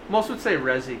insulate. most would say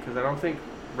resi, because I don't think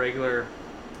regular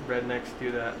rednecks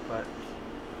do that, but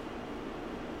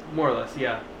more or less,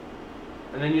 yeah.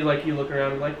 And then you look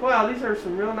around and like, wow, these are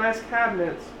some real nice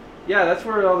cabinets. Yeah, that's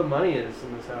where all the money is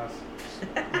in this house.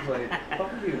 It's like,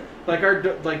 fuck you.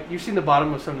 Like you've seen the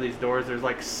bottom of some of these doors. There's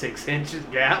like 6 inches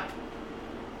gap.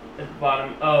 At the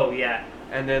bottom. Oh yeah.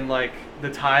 And then like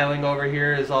the tiling over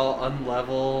here is all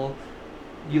unlevel.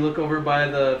 You look over by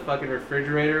the fucking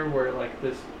refrigerator where like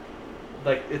this,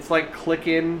 like it's like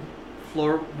click-in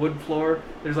floor, wood floor.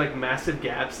 There's like massive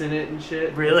gaps in it and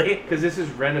shit. Really? Because this is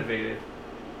renovated.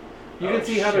 You Oh, can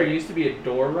see how there used to be a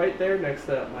door right there next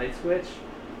to that light switch.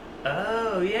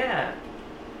 Oh yeah.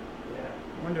 Yeah.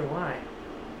 I wonder why.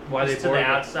 Why Just they to the boarded it.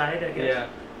 outside, I guess. Yeah.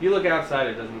 You look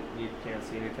outside, you can't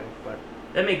see anything. But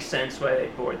That makes sense why they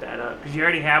board that up, because you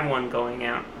already have one going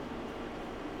out.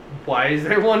 why is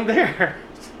there one there?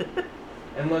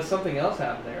 Unless something else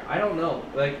happened there. I don't know.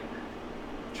 Like,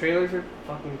 trailers are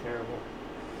fucking terrible.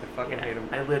 I fucking hate them.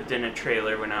 I lived in a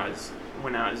trailer when I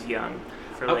was young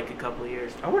for like a couple of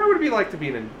years. I wonder what it'd be like to be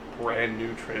in a brand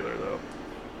new trailer, though.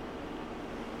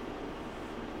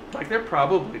 Like, they're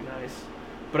probably nice.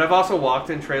 But I've also walked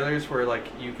in trailers where, like,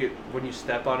 when you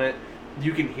step on it,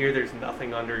 you can hear there's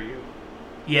nothing under you.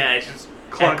 Yeah, it's just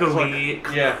Clunk, echoey.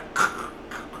 clunk. Yeah.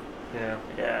 Yeah.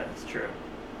 Yeah, that's true.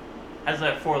 How's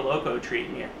that Four Loko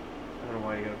treating you? I don't know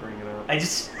why you gotta bring it up. I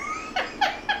just...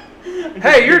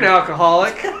 Hey, you're an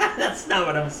alcoholic! That's not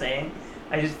what I'm saying.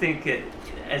 I just think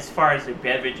as far as a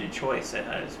beverage of choice, I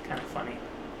thought it was kind of funny.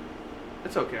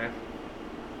 It's okay.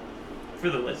 For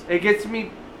the listener. It gets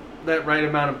me that right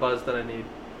amount of buzz that I need.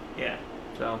 Yeah.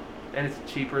 So, and it's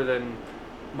cheaper than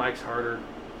Mike's Harder.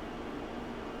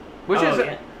 Which is...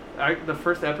 Yeah. The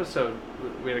first episode,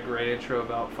 we had a great intro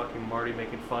about fucking Marty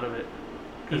making fun of it.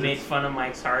 He made fun of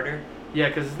Mike's Harder? Yeah,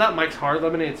 because it's not Mike's Hard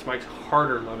Lemonade, it's Mike's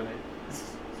Harder Lemonade.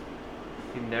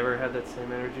 You never had that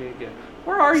same energy again.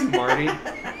 Where are you, Marty?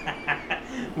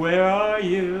 Where are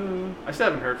you? I still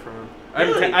haven't heard from him.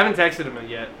 Really? I haven't texted him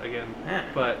yet again. Yeah.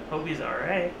 But Hope he's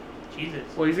alright. Jesus.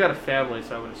 well, he's got a family,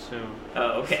 so I would assume.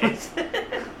 Oh, okay.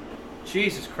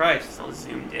 Jesus Christ. It's all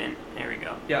zoomed in. There we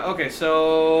go. Yeah. Okay.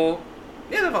 So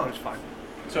yeah, the volume's fine.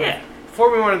 So Yeah.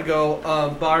 before we wanted to go,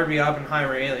 Barbie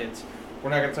Oppenheimer aliens. We're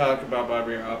not going to talk about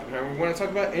Barbie or Oppenheimer. We want to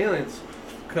talk about aliens.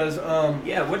 Because,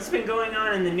 Yeah, what's been going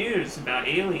on in the news about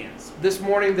aliens? this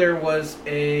morning there was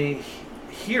a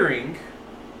hearing,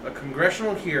 a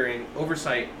congressional hearing,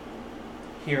 oversight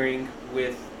hearing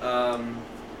with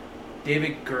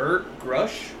David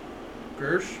Grush.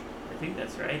 I think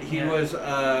that's right. He was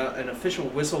an official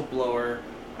whistleblower.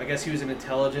 I guess he was an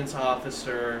intelligence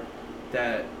officer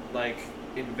that, like,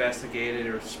 investigated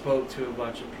or spoke to a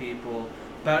bunch of people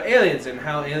about aliens and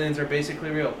how aliens are basically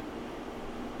real.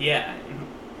 Yeah.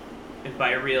 And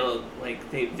by real, like,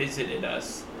 they visited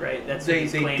us, right? That's what They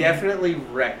he's claiming. definitely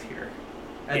wrecked here.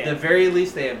 At the very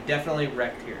least, they have definitely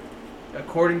wrecked here,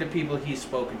 according to people he's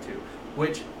spoken to.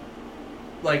 Which,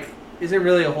 like, isn't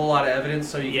really a whole lot of evidence,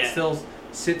 so you can still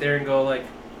sit there and go, like,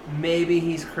 maybe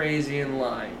he's crazy and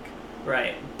lying.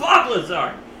 Right. Bob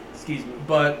Lazar! Excuse me.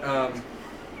 But,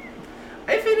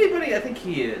 if anybody, I think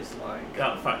he is lying.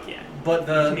 Oh, fuck yeah. But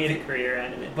He's made a career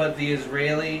out of it. But the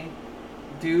Israeli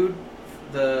dude,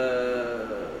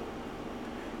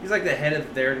 he's like the head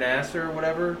of their NASA or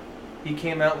whatever. He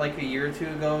came out like a year or two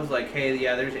ago. Was like, hey,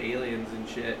 yeah, there's aliens and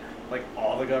shit. Like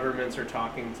all the governments are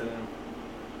talking to them.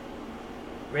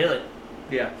 Really?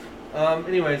 Yeah.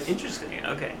 Anyways. Interesting.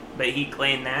 Okay. But he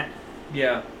claimed that?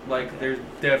 Yeah. Like they're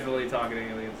definitely talking to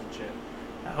aliens and shit.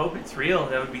 I hope it's real.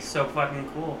 That would be so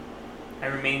fucking cool. I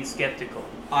remain skeptical.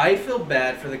 I feel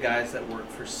bad for the guys that work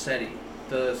for SETI,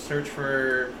 the Search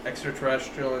for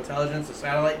Extraterrestrial Intelligence, the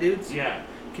satellite dudes. Yeah.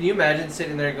 Can you imagine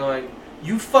sitting there going,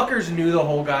 you fuckers knew the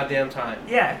whole goddamn time.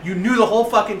 Yeah. You knew the whole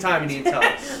fucking time and you didn't tell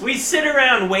us. We sit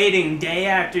around waiting day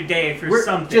after day for We're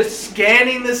something. just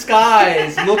scanning the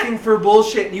skies, looking for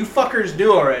bullshit, and you fuckers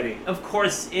knew already. Of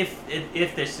course, if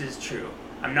this is true,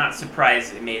 I'm not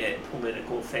surprised they made it a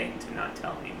political thing to not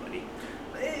tell anybody.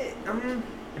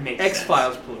 It makes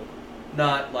X-Files sense. political.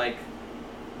 Not like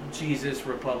Jesus,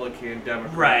 Republican,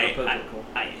 Democrat, Right. political.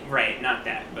 Right, not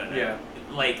that, but Yeah.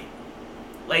 like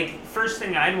first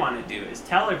thing I'd want to do is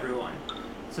tell everyone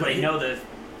so they know the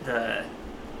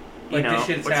Like, this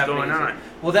shit's what's happening. going on.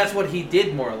 Well, that's what he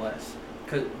did more or less,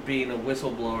 being a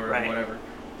whistleblower Right. or whatever.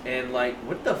 And like,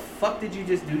 what the fuck did you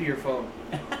just do to your phone?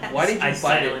 Why did you I bite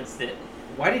silenced it?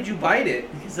 Why did you bite it?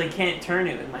 Because I can't turn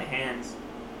it with my hands.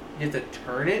 You have to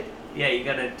turn it? Yeah, you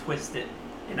gotta twist it,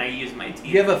 and I use my teeth.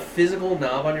 You have a physical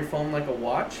knob on your phone like a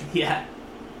watch? Yeah.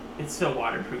 It's a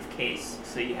waterproof case,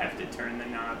 so you have to turn the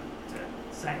knob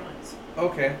to silence.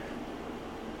 Okay.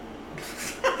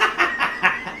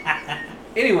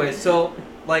 Anyway, so,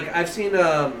 like, I've seen,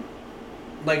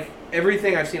 like,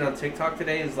 everything I've seen on TikTok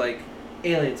today is like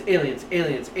aliens, aliens,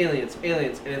 aliens, aliens,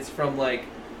 aliens, and it's from like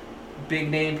big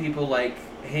name people like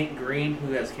Hank Green,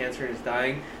 who has cancer and is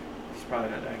dying. He's probably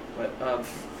not dying, but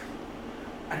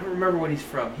I don't remember what he's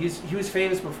from. He was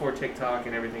famous before TikTok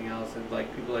and everything else, and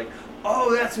like people are like,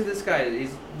 oh, that's who this guy is.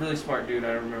 He's a really smart dude.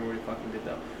 I don't remember what he fucking did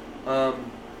though.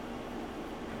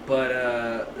 But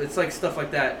it's like stuff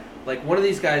like that. Like one of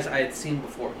these guys I had seen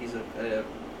before. He's a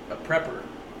prepper,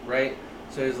 right?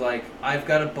 So he's like, I've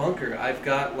got a bunker. I've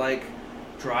got like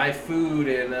dry food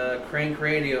and crank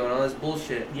radio and all this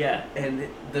bullshit. Yeah. And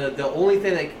the only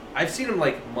thing that I've seen him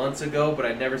like months ago, but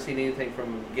I'd never seen anything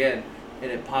from him again. And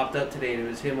it popped up today, and it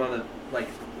was him on the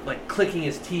like clicking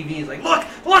his TV. He's like, look,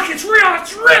 it's real,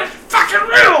 it's fucking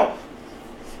real.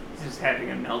 He's just having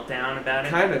a meltdown about it.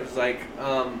 Kind of. It's like,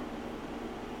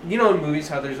 you know, in movies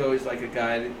how there's always like a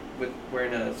guy with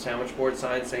wearing a sandwich board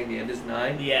sign saying the end is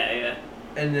nigh. Yeah, yeah.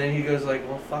 And then he goes like,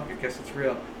 well, fuck, I guess it's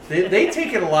real. They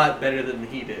take it a lot better than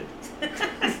he did.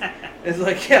 It's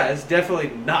like, yeah, it's definitely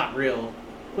not real.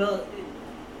 Well,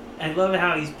 I love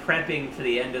how he's prepping for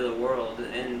the end of the world,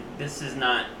 and this is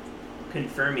not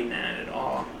confirming that at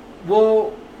all.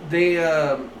 Well, they,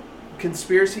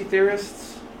 conspiracy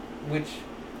theorists, which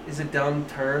is a dumb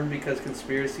term because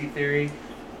conspiracy theory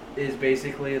is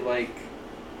basically like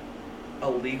a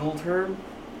legal term.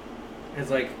 It's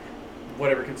like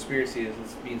whatever conspiracy is.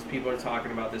 It means people are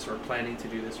talking about this or planning to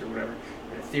do this or whatever.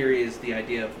 And a theory is the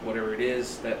idea of whatever it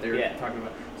is that they're talking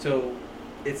about. So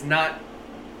it's not...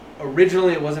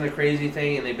 Originally, it wasn't a crazy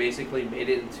thing, and they basically made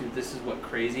it into this is what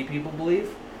crazy people believe.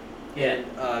 Yeah.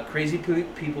 And crazy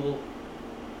people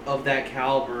of that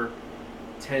caliber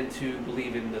tend to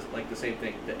believe in this, like the same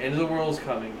thing. The end of the world is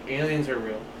coming. Aliens are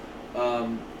real.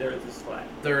 The Earth is flat.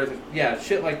 The Earth, yeah,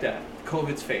 shit like that.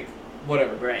 COVID's fake.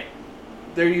 Whatever. Right.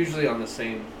 They're usually on the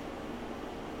same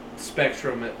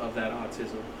spectrum of that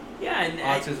autism. Yeah, and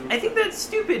autism. I think that's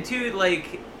stupid too.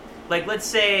 Like let's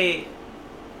say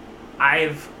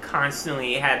I've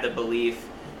constantly had the belief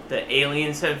that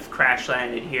aliens have crash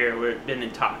landed here. We've been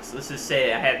in talks. Let's just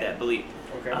say I had that belief.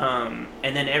 Okay.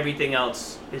 And then everything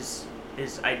else is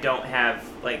I don't have,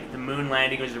 like, the moon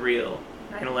landing was real.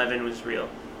 9/11 was real.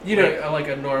 You know, like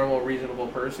a normal, reasonable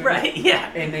person. Right,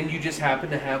 yeah. And then you just happen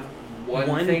to have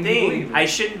one thing. You believe in. I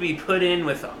shouldn't be put in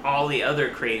with all the other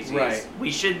crazies. Right.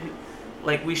 We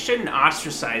shouldn't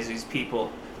ostracize these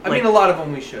people. I mean, a lot of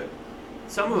them we should.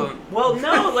 Some of them. Well,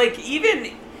 no, like,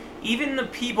 even the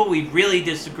people we really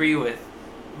disagree with,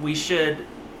 we should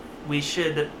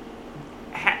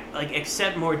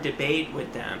accept more debate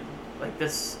with them. Like,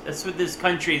 that's what this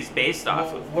country is based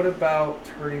off of. What about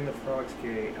turning the frogs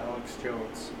gay, Alex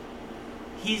Jones?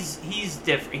 He's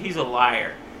different. He's a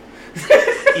liar.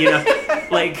 You know,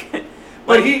 like.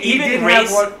 But he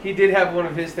did have one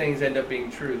of his things end up being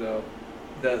true though.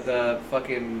 The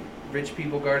fucking rich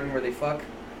people garden where they fuck.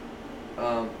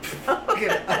 I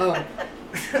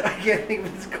can't think of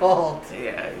what it's called.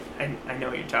 Yeah, I know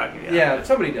what you're talking about. Yeah,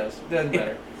 somebody does. Doesn't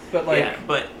matter. But like, yeah,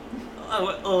 but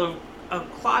a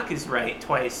clock is right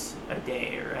twice a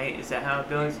day, right? Is that how it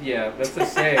goes? Yeah, that's a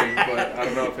saying, but I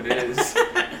don't know if it is.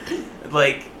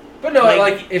 Like, but no,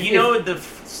 like if you know the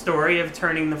story of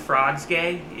turning the frogs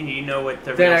gay, and you know what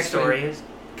the real story is.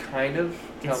 Kind of.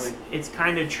 Tell me. It's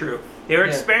kind of true. They were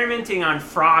experimenting on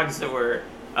frogs that were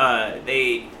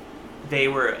they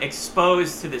were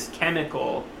exposed to this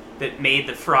chemical that made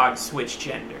the frog switch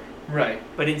gender. Right.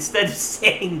 But instead of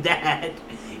saying that,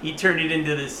 he turned it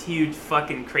into this huge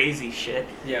fucking crazy shit.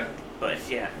 Yeah. But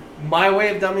yeah. My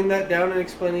way of dumbing that down and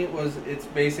explaining it was it's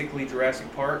basically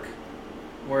Jurassic Park,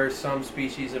 where some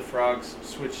species of frogs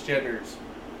switch genders,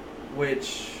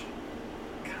 which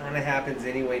kind of happens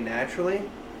anyway naturally.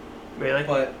 Really?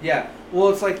 But yeah. Well,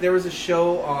 it's like there was a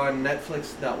show on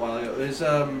Netflix not a while ago.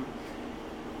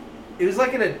 It was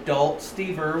like an adult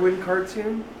Steve Irwin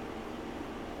cartoon.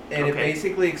 And it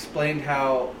basically explained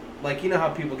how, like, you know how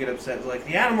people get upset, it's like,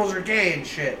 the animals are gay and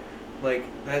shit. Like,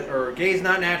 that, or gay's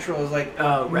not natural. It's like,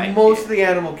 most of the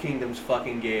animal kingdom's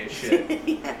fucking gay as shit.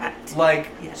 Yeah. Like,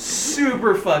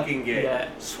 super fucking gay. Yeah.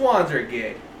 Swans are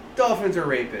gay. Dolphins are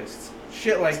rapists.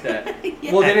 Shit like that.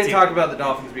 Yeah, well, they didn't talk about the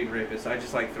dolphins being rapists. I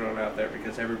just like throwing it out there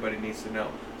because everybody needs to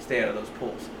know. Stay out of those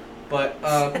pools. But,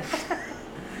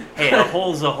 hey, a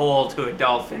hole's a hole to a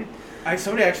dolphin.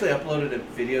 Somebody actually uploaded a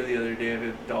video the other day of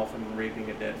a dolphin raping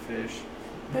a dead fish.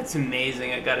 That's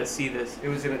amazing. I gotta see this. It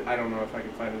was I don't know if I can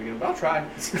find it again, but I'll try.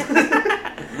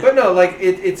 But no, like,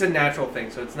 it's a natural thing,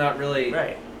 so it's not really...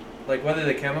 Right. Like, whether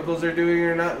the chemicals are doing it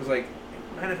or not, it was like,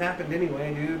 it might have happened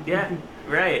anyway, dude. Yeah,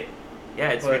 right.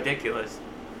 Yeah, it's ridiculous.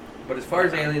 But as far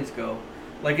as aliens go,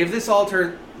 like, if this all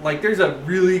turned... Like, there's a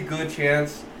really good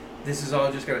chance this is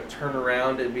all just gonna turn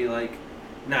around and be like,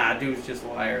 nah, dude's just a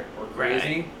liar or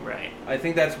crazy. Right. I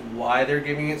think that's why they're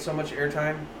giving it so much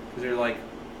airtime, because they're like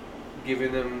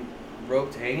giving them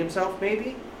rope to hang himself,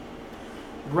 maybe.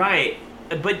 Right,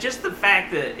 but just the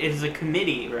fact that it's a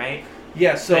committee, right?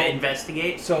 Yeah. So to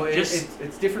investigate. So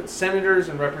it's different senators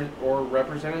and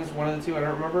representatives, one of the two, I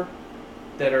don't remember,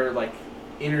 that are like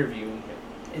interviewing him.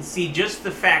 And see, just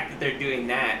the fact that they're doing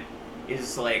that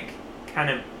is like kind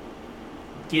of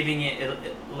giving it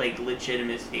like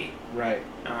legitimacy. Right.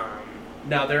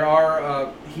 Now there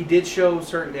are he did show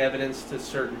certain evidence to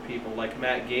certain people, like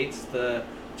Matt Gaetz, the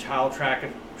child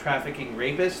trafficking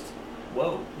rapist.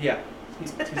 Whoa. Yeah,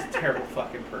 he's a terrible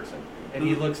fucking person, and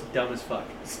he looks dumb as fuck.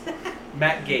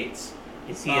 Matt Gaetz.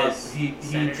 Is he a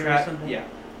senator or something? Yeah.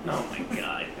 Oh my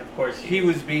god! Of course he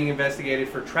was being investigated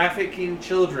for trafficking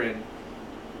children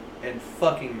and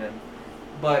fucking them,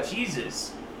 but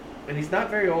Jesus. And he's not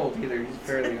very old either. He's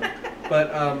fairly young,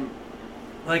 but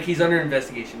like he's under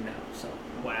investigation now. So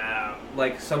wow.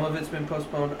 Like some of it's been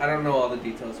postponed. I don't know all the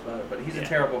details about it, but he's a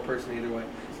terrible person either way.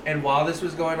 And while this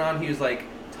was going on, he was like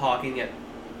talking at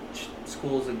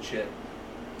schools and shit.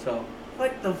 So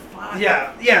what the fuck?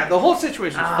 Yeah. The whole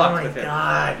situation was fucked with him. Oh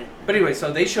my god. But anyway,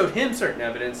 so they showed him certain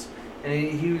evidence, and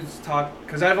he was talking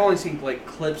because I've only seen like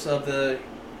clips of the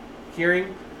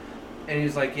hearing. And he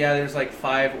was like, yeah, there's like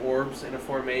 5 orbs in a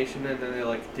formation, and then they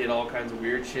like did all kinds of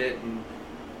weird shit, and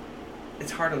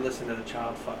it's hard to listen to the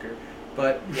child fucker,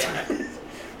 but yeah,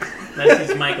 that's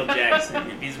his Michael Jackson.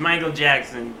 If he's Michael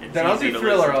Jackson, it's then I'll do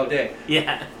Thriller all day.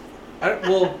 Yeah.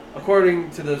 Well,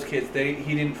 according to those kids,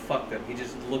 he didn't fuck them. He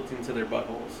just looked into their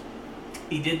buttholes.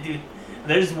 He did do.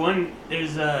 There's one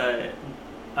kid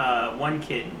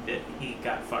that he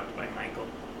got fucked by Michael.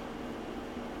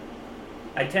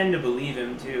 I tend to believe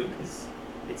him too, because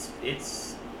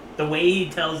it's the way he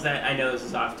tells that. I know this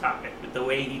is off topic, but the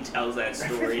way he tells that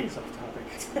story. It's off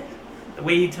topic. The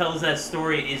way he tells that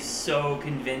story is so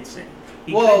convincing.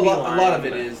 A lot of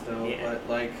it is though. Yeah. But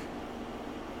like,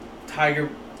 Tiger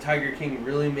King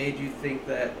really made you think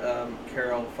that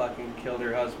Carol fucking killed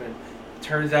her husband.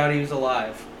 Turns out he was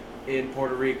alive in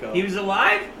Puerto Rico. He was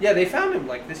alive? Yeah, they found him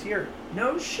like this year.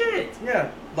 No shit. Yeah,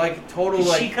 like total.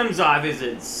 Like she comes off as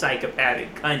a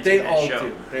psychopathic cunt. They in that all show.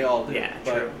 do. They all do. Yeah,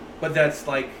 true. But that's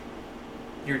like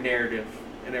your narrative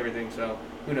and everything. So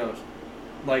who knows?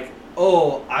 Like,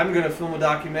 oh, I'm gonna film a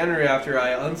documentary after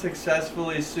I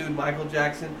unsuccessfully sued Michael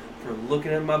Jackson for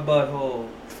looking at my butthole.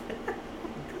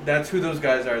 That's who those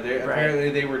guys are. Apparently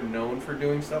they were known for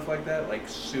doing stuff like that, like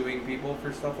suing people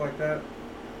for stuff like that.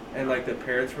 And like the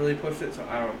parents really pushed it, so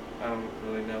I don't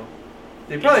really know.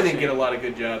 They probably didn't get a lot of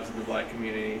good jobs in the black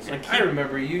community. It's like, I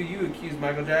remember you accused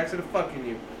Michael Jackson of fucking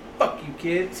you. Fuck you,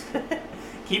 kids.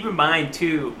 Keep in mind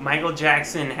too, Michael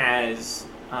Jackson has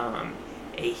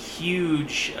a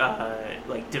huge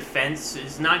like defense.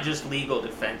 It's not just legal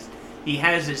defense. He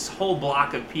has this whole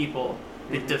block of people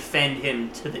that defend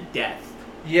him to the death.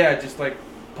 Yeah, just like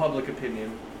public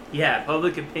opinion. Yeah,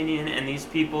 public opinion, and these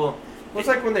people. Well, it's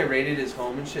like when they raided his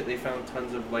home and shit, they found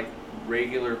tons of, like,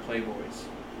 regular Playboys.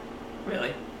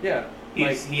 Really? Yeah.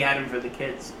 He had them for the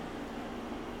kids.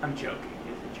 I'm joking.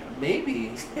 It's a joke.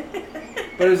 Maybe.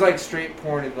 But it was, like, straight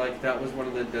porn, and, like, that was one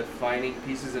of the defining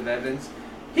pieces of evidence.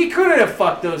 He couldn't have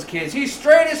fucked those kids. He's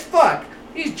straight as fuck.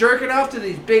 He's jerking off to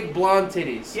these big blonde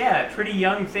titties. Yeah, pretty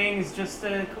young things, just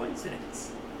a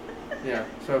coincidence. Yeah,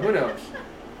 so who knows?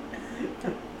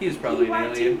 He was probably an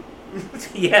alien.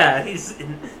 Yeah, he's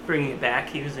bringing it back.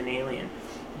 He was an alien.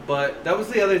 But that was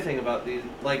the other thing about these.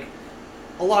 Like,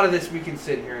 a lot of this we can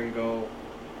sit here and go,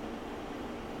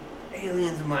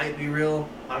 aliens might be real.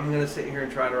 I'm going to sit here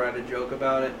and try to write a joke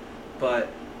about it. But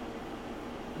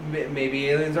maybe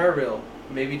aliens are real.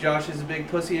 Maybe Josh is a big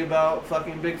pussy about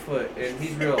fucking Bigfoot and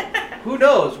he's real. Who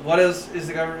knows? What else is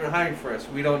the government hiding for us?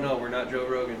 We don't know. We're not Joe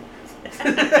Rogan.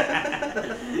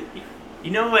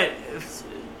 You know what?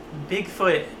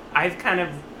 Bigfoot,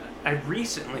 I've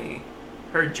recently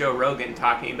heard Joe Rogan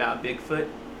talking about Bigfoot.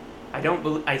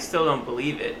 I still don't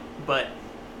believe it, but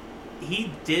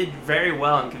he did very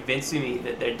well in convincing me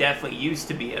that there definitely used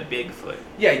to be a Bigfoot.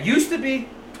 Yeah, used to be.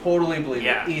 Totally believe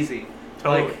it. Easy.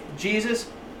 Totally. Like, Jesus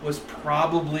was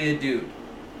probably a dude.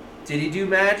 Did he do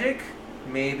magic?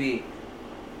 Maybe.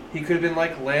 He could have been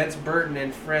like Lance Burton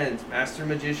and Friends, Master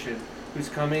Magician, who's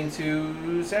coming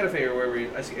to Santa Fe or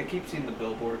wherever I keep seeing the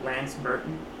billboard. Lance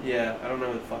Burton? Yeah, I don't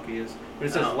know who the fuck he is. But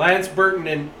it says Lance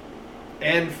Burton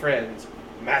and Friends,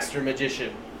 Master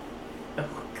Magician.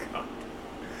 Oh, God.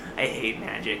 I hate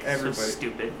magic. It's so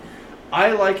stupid.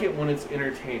 I like it when it's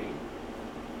entertaining.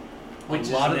 A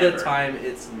lot of the time,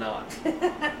 it's not.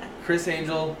 Chris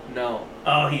Angel, no.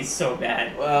 Oh, he's so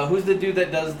bad. Who's the dude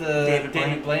that does the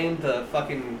David Blaine? The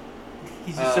fucking...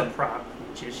 He's just a prop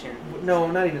magician. No,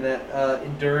 not even that.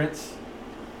 Endurance.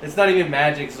 It's not even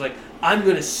magic. It's like, I'm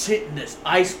going to sit in this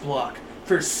ice block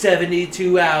for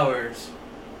 72 hours.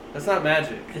 That's not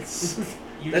magic.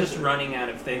 You're just running out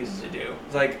of things to do.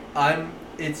 It's like,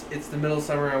 it's the middle of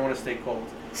summer, I want to stay cold.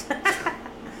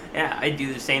 Yeah, I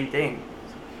do the same thing.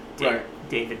 Right.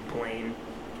 David Blaine.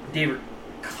 David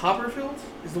Copperfield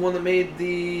is the one that made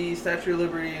the Statue of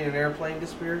Liberty and an airplane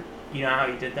disappear? You know how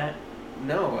he did that?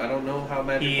 No, I don't know how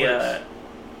magic works.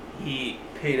 He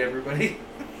paid everybody.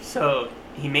 So,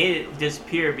 he made it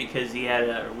disappear because he had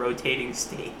a rotating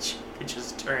stage that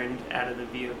just turned out of the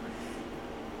view.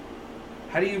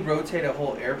 How do you rotate a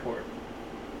whole airport?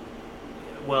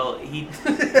 Well,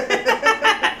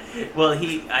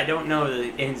 I don't know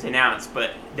the ins and outs,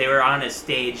 but they were on a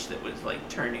stage that was like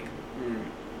turning.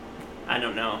 I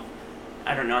don't know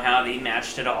how they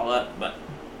matched it all up, but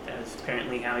that's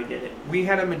apparently how he did it. We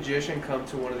had a magician come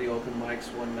to one of the open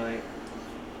mics one night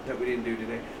that we didn't do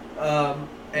today.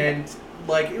 And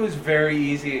like it was very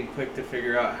easy and quick to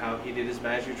figure out how he did his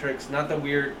magic tricks. Not the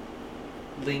weird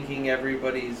linking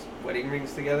everybody's wedding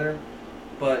rings together,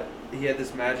 but he had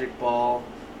this magic ball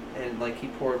and like he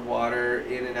poured water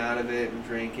in and out of it and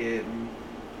drank it, and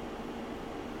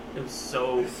it was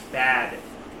so bad.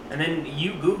 And then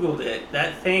you Googled it.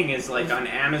 That thing is like on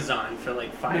Amazon for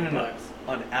like $5. No.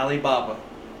 On Alibaba.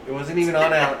 It wasn't even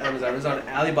on Amazon. It was on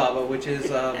Alibaba, which is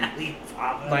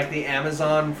like the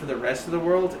Amazon for the rest of the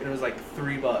world, and it was like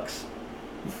 $3.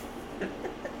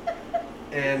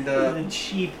 And it was a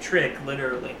cheap trick,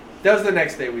 literally. That was the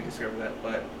next day we discovered that,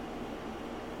 but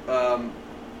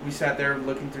we sat there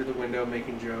looking through the window,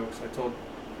 making jokes. I told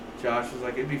Josh, I was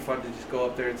like, it'd be fun to just go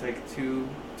up there and take two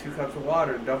cups of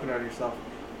water and dump it on yourself.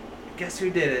 Guess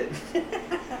who did it?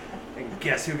 And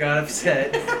guess who got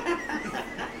upset?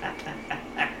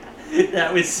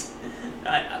 That was,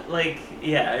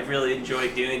 I really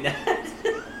enjoyed doing that.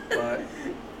 But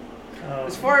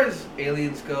as far as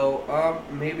aliens go,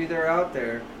 maybe they're out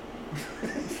there.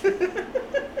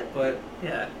 But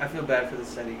yeah, I feel bad for the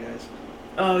SETI guys.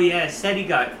 Oh yeah, SETI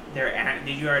got their.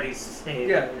 Did you already say?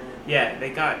 Yeah. Yeah, they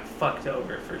got fucked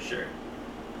over for sure.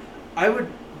 I'd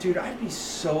be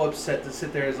so upset to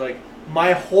sit there as like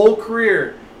my whole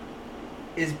career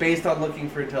is based on looking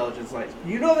for intelligence lights.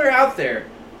 You know they're out there.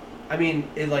 I mean,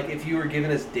 if you were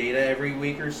giving us data every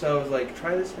week or so, it's like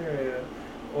try this area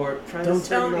or try Don't this.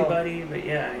 Don't tell anybody, but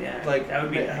yeah. Like that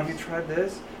would be. Have you tried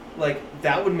this? Like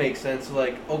that would make sense.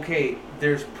 Like okay,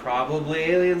 there's probably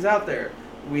aliens out there.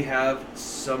 We have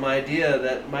some idea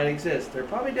that might exist. They're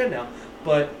probably dead now,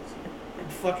 but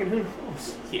fucking who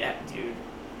knows? Yeah, dude.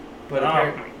 But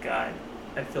oh my god,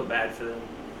 I feel bad for them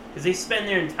because they spend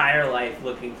their entire life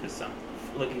looking for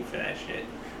that shit.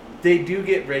 They do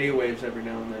get radio waves every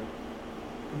now and then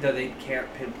that they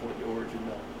can't pinpoint the origin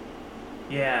of.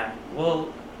 Yeah,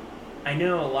 well, I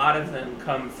know a lot of them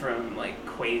come from like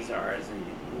quasars and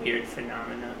weird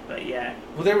phenomena, but yeah.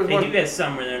 Well, they do get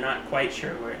some where they're not quite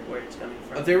sure where it's coming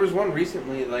from. There was one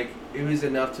recently, like it was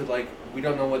enough to like we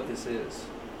don't know what this is.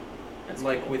 That's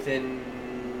like cool.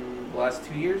 Within the last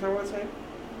 2 years, I would say.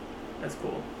 That's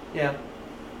cool. Yeah.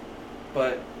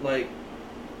 But like,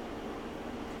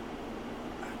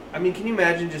 I mean, can you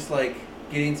imagine just like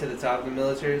getting to the top of the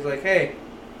military? It's like, hey,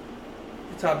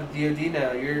 you're top of DoD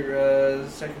now. You're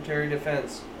Secretary of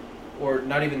Defense. Or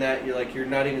not even that, you're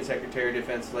not even Secretary of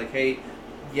Defense. It's like, hey,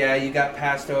 yeah, you got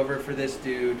passed over for this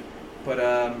dude, but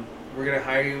we're going to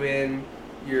hire you in.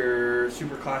 You're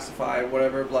super classified,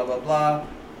 whatever, blah, blah, blah.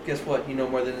 Guess what? You know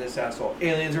more than this asshole.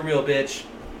 Aliens are real, bitch.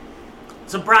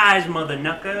 Surprise, mother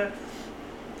knucker.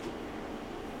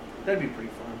 That'd be pretty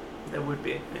fun. That would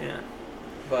be, yeah.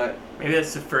 But maybe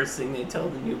that's the first thing they tell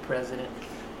the new president.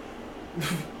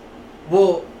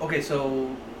 Well, okay,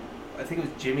 so I think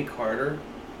it was Jimmy Carter.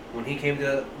 When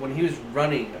he was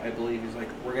running, I believe, he's like,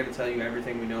 we're going to tell you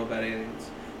everything we know about aliens.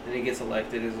 Then he gets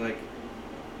elected, is like,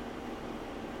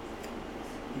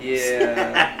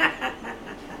 yeah.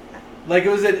 Like, it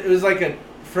was like a,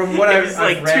 from what I've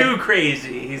read. It was like too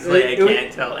crazy. He's like, I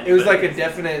can't tell anybody. It was like a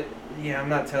definite, yeah, I'm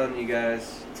not telling you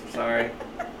guys. Sorry.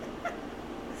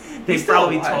 They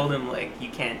probably told him, like, you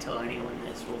can't tell anyone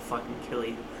this, we'll fucking kill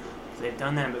you. They've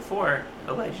done that before,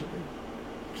 allegedly.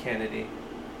 Kennedy.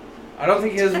 I don't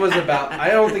think his was about. I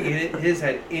don't think his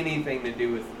had anything to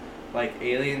do with like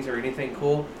aliens or anything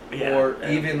cool, or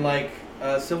even like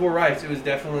civil rights. It was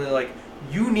definitely like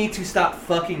you need to stop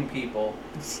fucking people.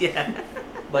 Yeah.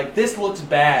 Like this looks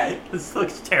bad. This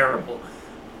looks terrible.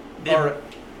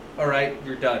 All right,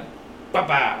 you're done.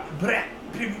 Ba-ba. Blah,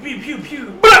 pew pew pew pew.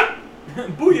 Blah!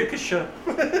 Booyakasha.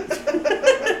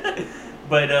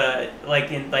 But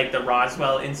like in like the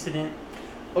Roswell incident.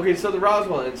 Okay, so the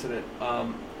Roswell incident.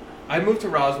 I moved to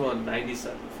Roswell in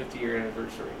 '97, 50-year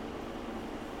anniversary,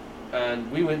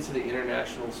 and we went to the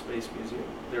International Space Museum.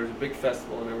 There was a big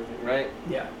festival and everything, right?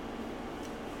 Yeah.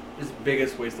 It's the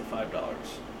biggest waste of $5.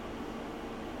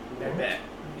 I bet.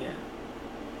 Yeah.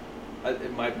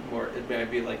 It might be more. It might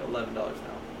be like $11 now.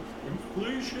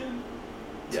 Inflation.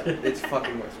 Yeah, it's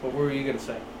fucking worse. What were you gonna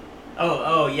say?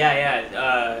 Oh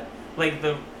yeah.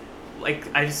 Like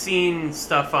I've seen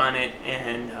stuff on it,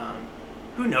 and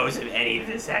who knows if any of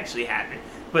this actually happened.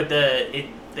 But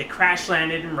they crash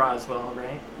landed in Roswell,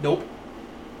 right? Nope.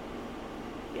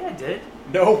 Yeah, it did.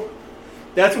 No.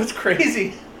 That's what's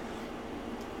crazy.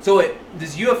 So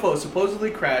this UFO supposedly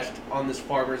crashed on this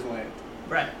farmer's land.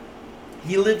 Right.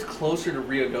 He lived closer to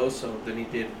Rio Doso than he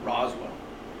did Roswell.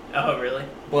 Oh, really?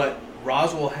 But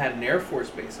Roswell had an Air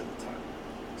Force base at the time.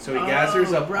 So he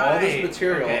gathers up all this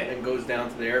material and goes down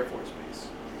to the Air Force base.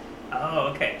 Oh,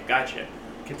 okay. Gotcha.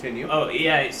 Continue. Oh,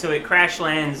 yeah. So it crash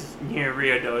lands near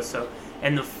Rio Doso.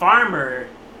 And the farmer,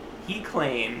 he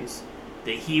claims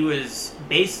that he was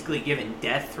basically given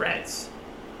death threats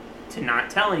to not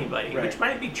tell anybody, right. Which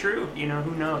might be true. You know,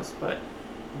 who knows? But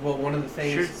well, one of the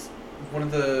things, one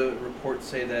of the reports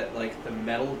say that like the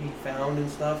metal he found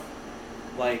and stuff,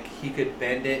 like he could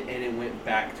bend it and it went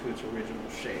back to its original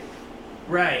shape.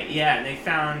 Right. Yeah. And they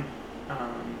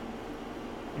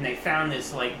found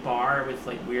this like bar with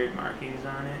like weird markings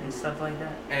on it and stuff like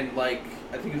that. And like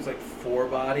I think it was like 4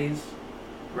 bodies.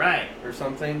 Right. Or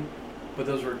something, but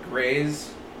those were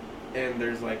grays, and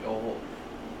there's like a whole.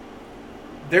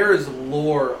 There is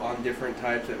lore on different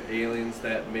types of aliens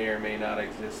that may or may not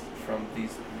exist from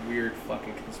these weird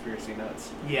fucking conspiracy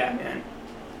nuts. Yeah, man.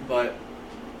 But,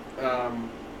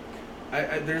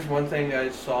 I there's one thing I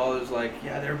saw is like,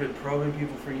 yeah, they've been probing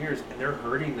people for years, and they're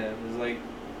hurting them. It's like,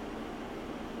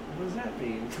 what does that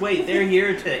mean? Wait, they're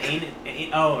here to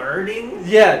hurting?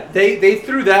 Yeah, they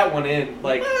threw that one in.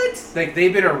 Like, what? Like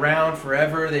they've been around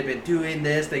forever. They've been doing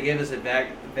this. They gave us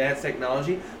advanced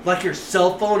technology, like your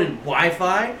cell phone and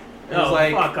Wi-Fi. It was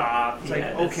like, fuck off! It's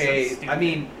yeah, like okay, so I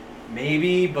mean,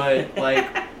 maybe, but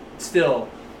like, still.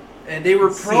 And they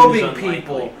were probing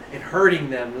people and hurting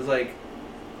them. It was like,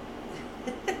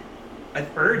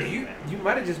 hurting them. You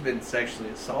might have just been sexually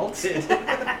assaulted.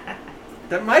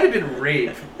 That might have been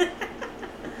rape.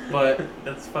 But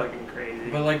that's fucking crazy.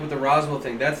 But like with the Roswell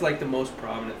thing, that's like the most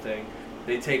prominent thing.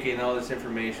 They take in all this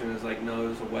information. It's like, no, it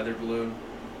was a weather balloon.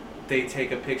 They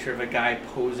take a picture of a guy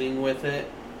posing with it.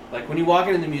 Like when you walk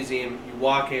into the museum, you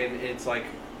walk in, it's like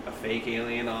a fake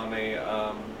alien on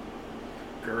a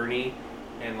gurney,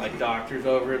 and like doctors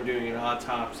over him doing an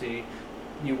autopsy.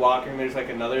 You walk in, there's like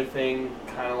another thing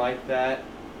kind of like that.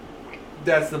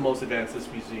 That's the most advanced this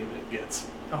museum it gets.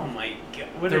 Oh my god,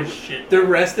 what a shit. The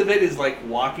rest of it is like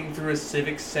walking through a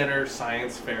civic center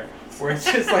science fair where it's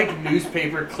just like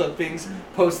newspaper clippings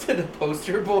posted to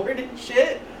poster board and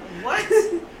shit. What?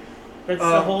 That's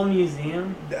the whole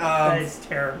museum? That is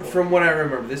terrible. From what I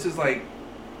remember, this is like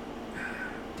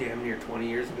damn near 20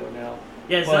 years ago now.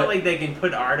 Yeah, it's not like they can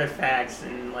put artifacts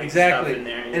and like exactly. stuff in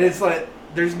there. And it's like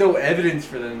there's no evidence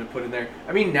for them to put in there.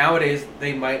 I mean, nowadays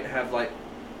they might have like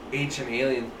ancient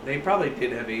aliens. They probably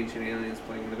did have ancient aliens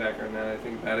playing in the background now that I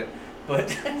think about it.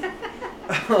 But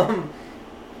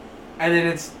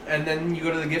and then you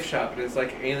go to the gift shop and it's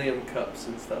like alien cups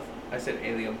and stuff. I said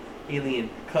alien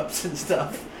cups and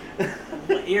stuff.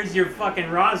 Here's your fucking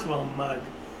Roswell mug.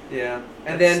 Yeah.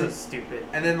 And That's then so stupid.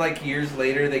 And then like years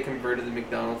later they converted the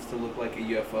McDonald's to look like a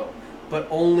UFO. But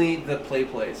only the play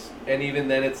place. And even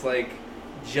then it's like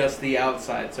just the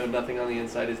outside, so nothing on the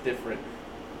inside is different.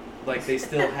 Like they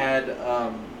still had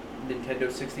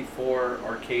Nintendo 64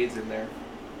 arcades in there.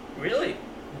 Really?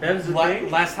 That was the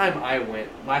thing? Last time I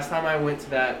went to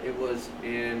that, it was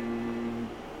in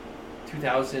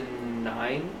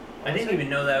 2009. I didn't even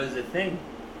know that was a thing.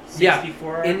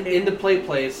 64 arcade? In the play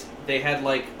place, they had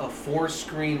like a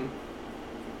 4-screen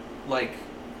like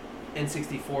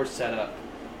N64 setup,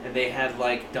 and they had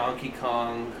like Donkey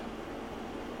Kong,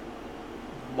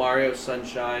 Mario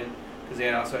Sunshine, because they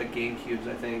also had GameCubes,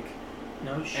 I think.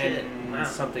 No shit. And wow.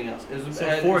 something else.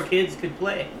 So 4 kids could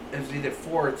play. It was either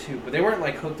 4 or 2, but they weren't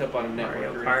like hooked up on a network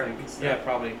Mario or Kart anything. Yeah,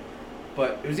 probably.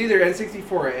 But it was either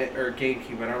N64 or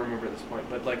GameCube. I don't remember at this point.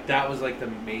 But like that was like the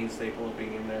main staple of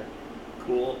being in there.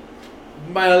 Cool.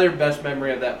 My other best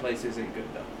memory of that place isn't good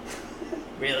though.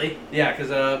 Really? Yeah,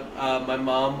 because my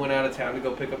mom went out of town to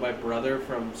go pick up my brother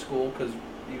from school because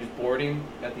he was boarding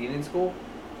at the Indian school,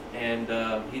 and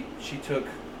she took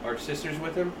our sisters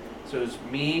with him. So it was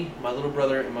me, my little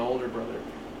brother, and my older brother.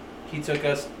 He took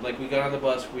us, like, we got on the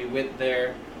bus, we went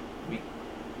there, we,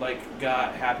 like,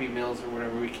 got Happy Meals or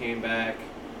whatever, we came back,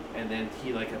 and then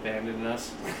he, like, abandoned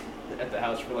us at the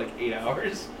house for, like, 8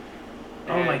 hours.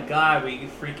 Oh my god, were you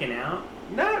freaking out?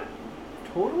 Not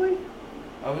totally.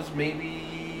 I was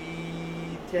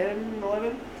maybe 10,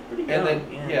 11. Pretty And young,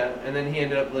 then, yeah, and then he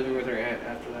ended up living with her aunt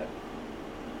after that.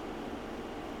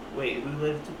 Wait, who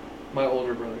lived? My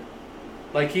older brother.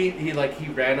 Like, he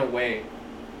ran away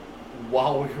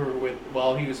while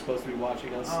he was supposed to be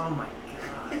watching us. Oh my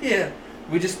god. Yeah.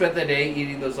 We just spent the day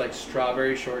eating those, like,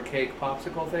 strawberry shortcake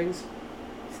popsicle things.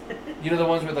 You know the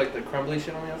ones with, like, the crumbly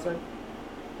shit on the outside?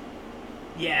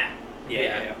 Yeah.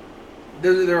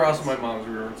 They're also my mom's.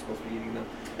 We weren't supposed to be eating them.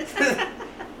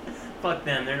 Fuck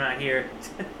them, they're not here.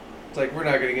 It's like, we're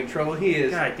not getting in trouble. He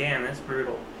is. God damn, that's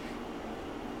brutal.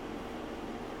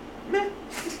 Meh.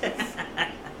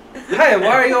 Hey, why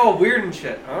are you all weird and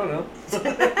shit? I don't know.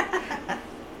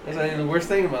 That's not even the worst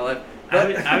thing in my life.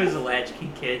 I was a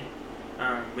latchkey kid,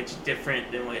 which is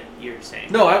different than what you're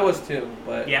saying. No, I was too,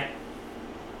 but... Yeah.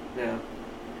 Yeah.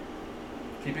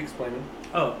 Keep explaining.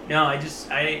 Oh, no, I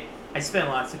spent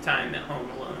lots of time at home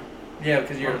alone. Yeah,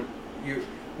 because you're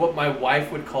what my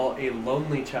wife would call a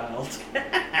lonely child.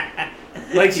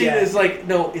 Like, she is like,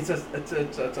 no, it's a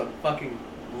fucking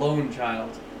lone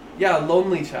child. Yeah, a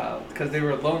lonely child, because they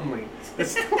were lonely.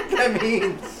 That's not what that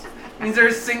means. It means they're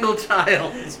a single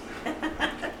child.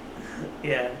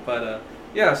 Yeah. But,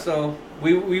 yeah, so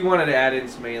we wanted to add in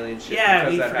some alien shit. Yeah,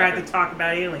 we forgot to talk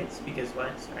about aliens, because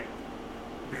what? Sorry.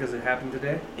 Because it happened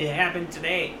today? It happened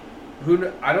today.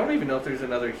 I don't even know if there's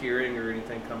another hearing or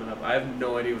anything coming up. I have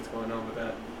no idea what's going on with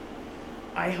that.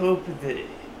 I hope that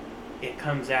it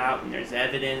comes out and there's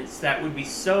evidence. That would be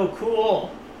so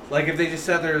cool. Like, if they just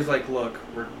sat there as like, look,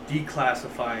 we're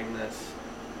declassifying this.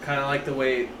 Kind of like the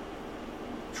way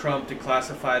Trump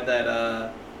declassified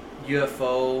that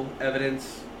UFO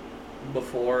evidence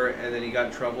before, and then he got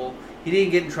in trouble. He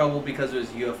didn't get in trouble because it was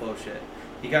UFO shit.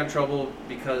 He got in trouble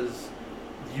because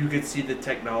you could see the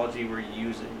technology we're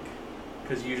using.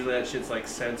 Because usually that shit's like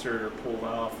censored or pulled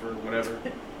off or whatever.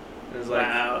 It was like,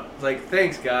 wow. It's like,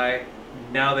 thanks, guy.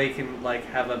 Now they can like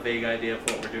have a vague idea of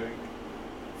what we're doing.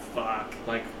 Fuck.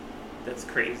 Like, that's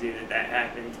crazy that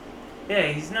happened. Yeah,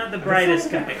 he's not the brightest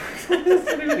guy. That's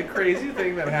not even the crazy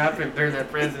thing that happened during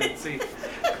that presidency.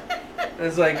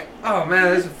 It's like, oh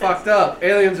man, this is fucked up.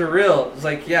 Aliens are real. It's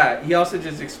like, yeah, he also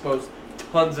just exposed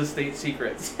tons of state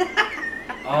secrets.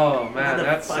 Oh man,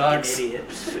 that sucks. Idiot.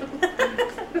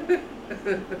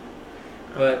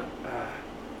 But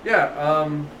yeah,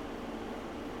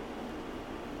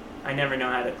 I never know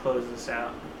how to close this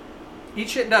out. eat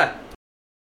shit and die.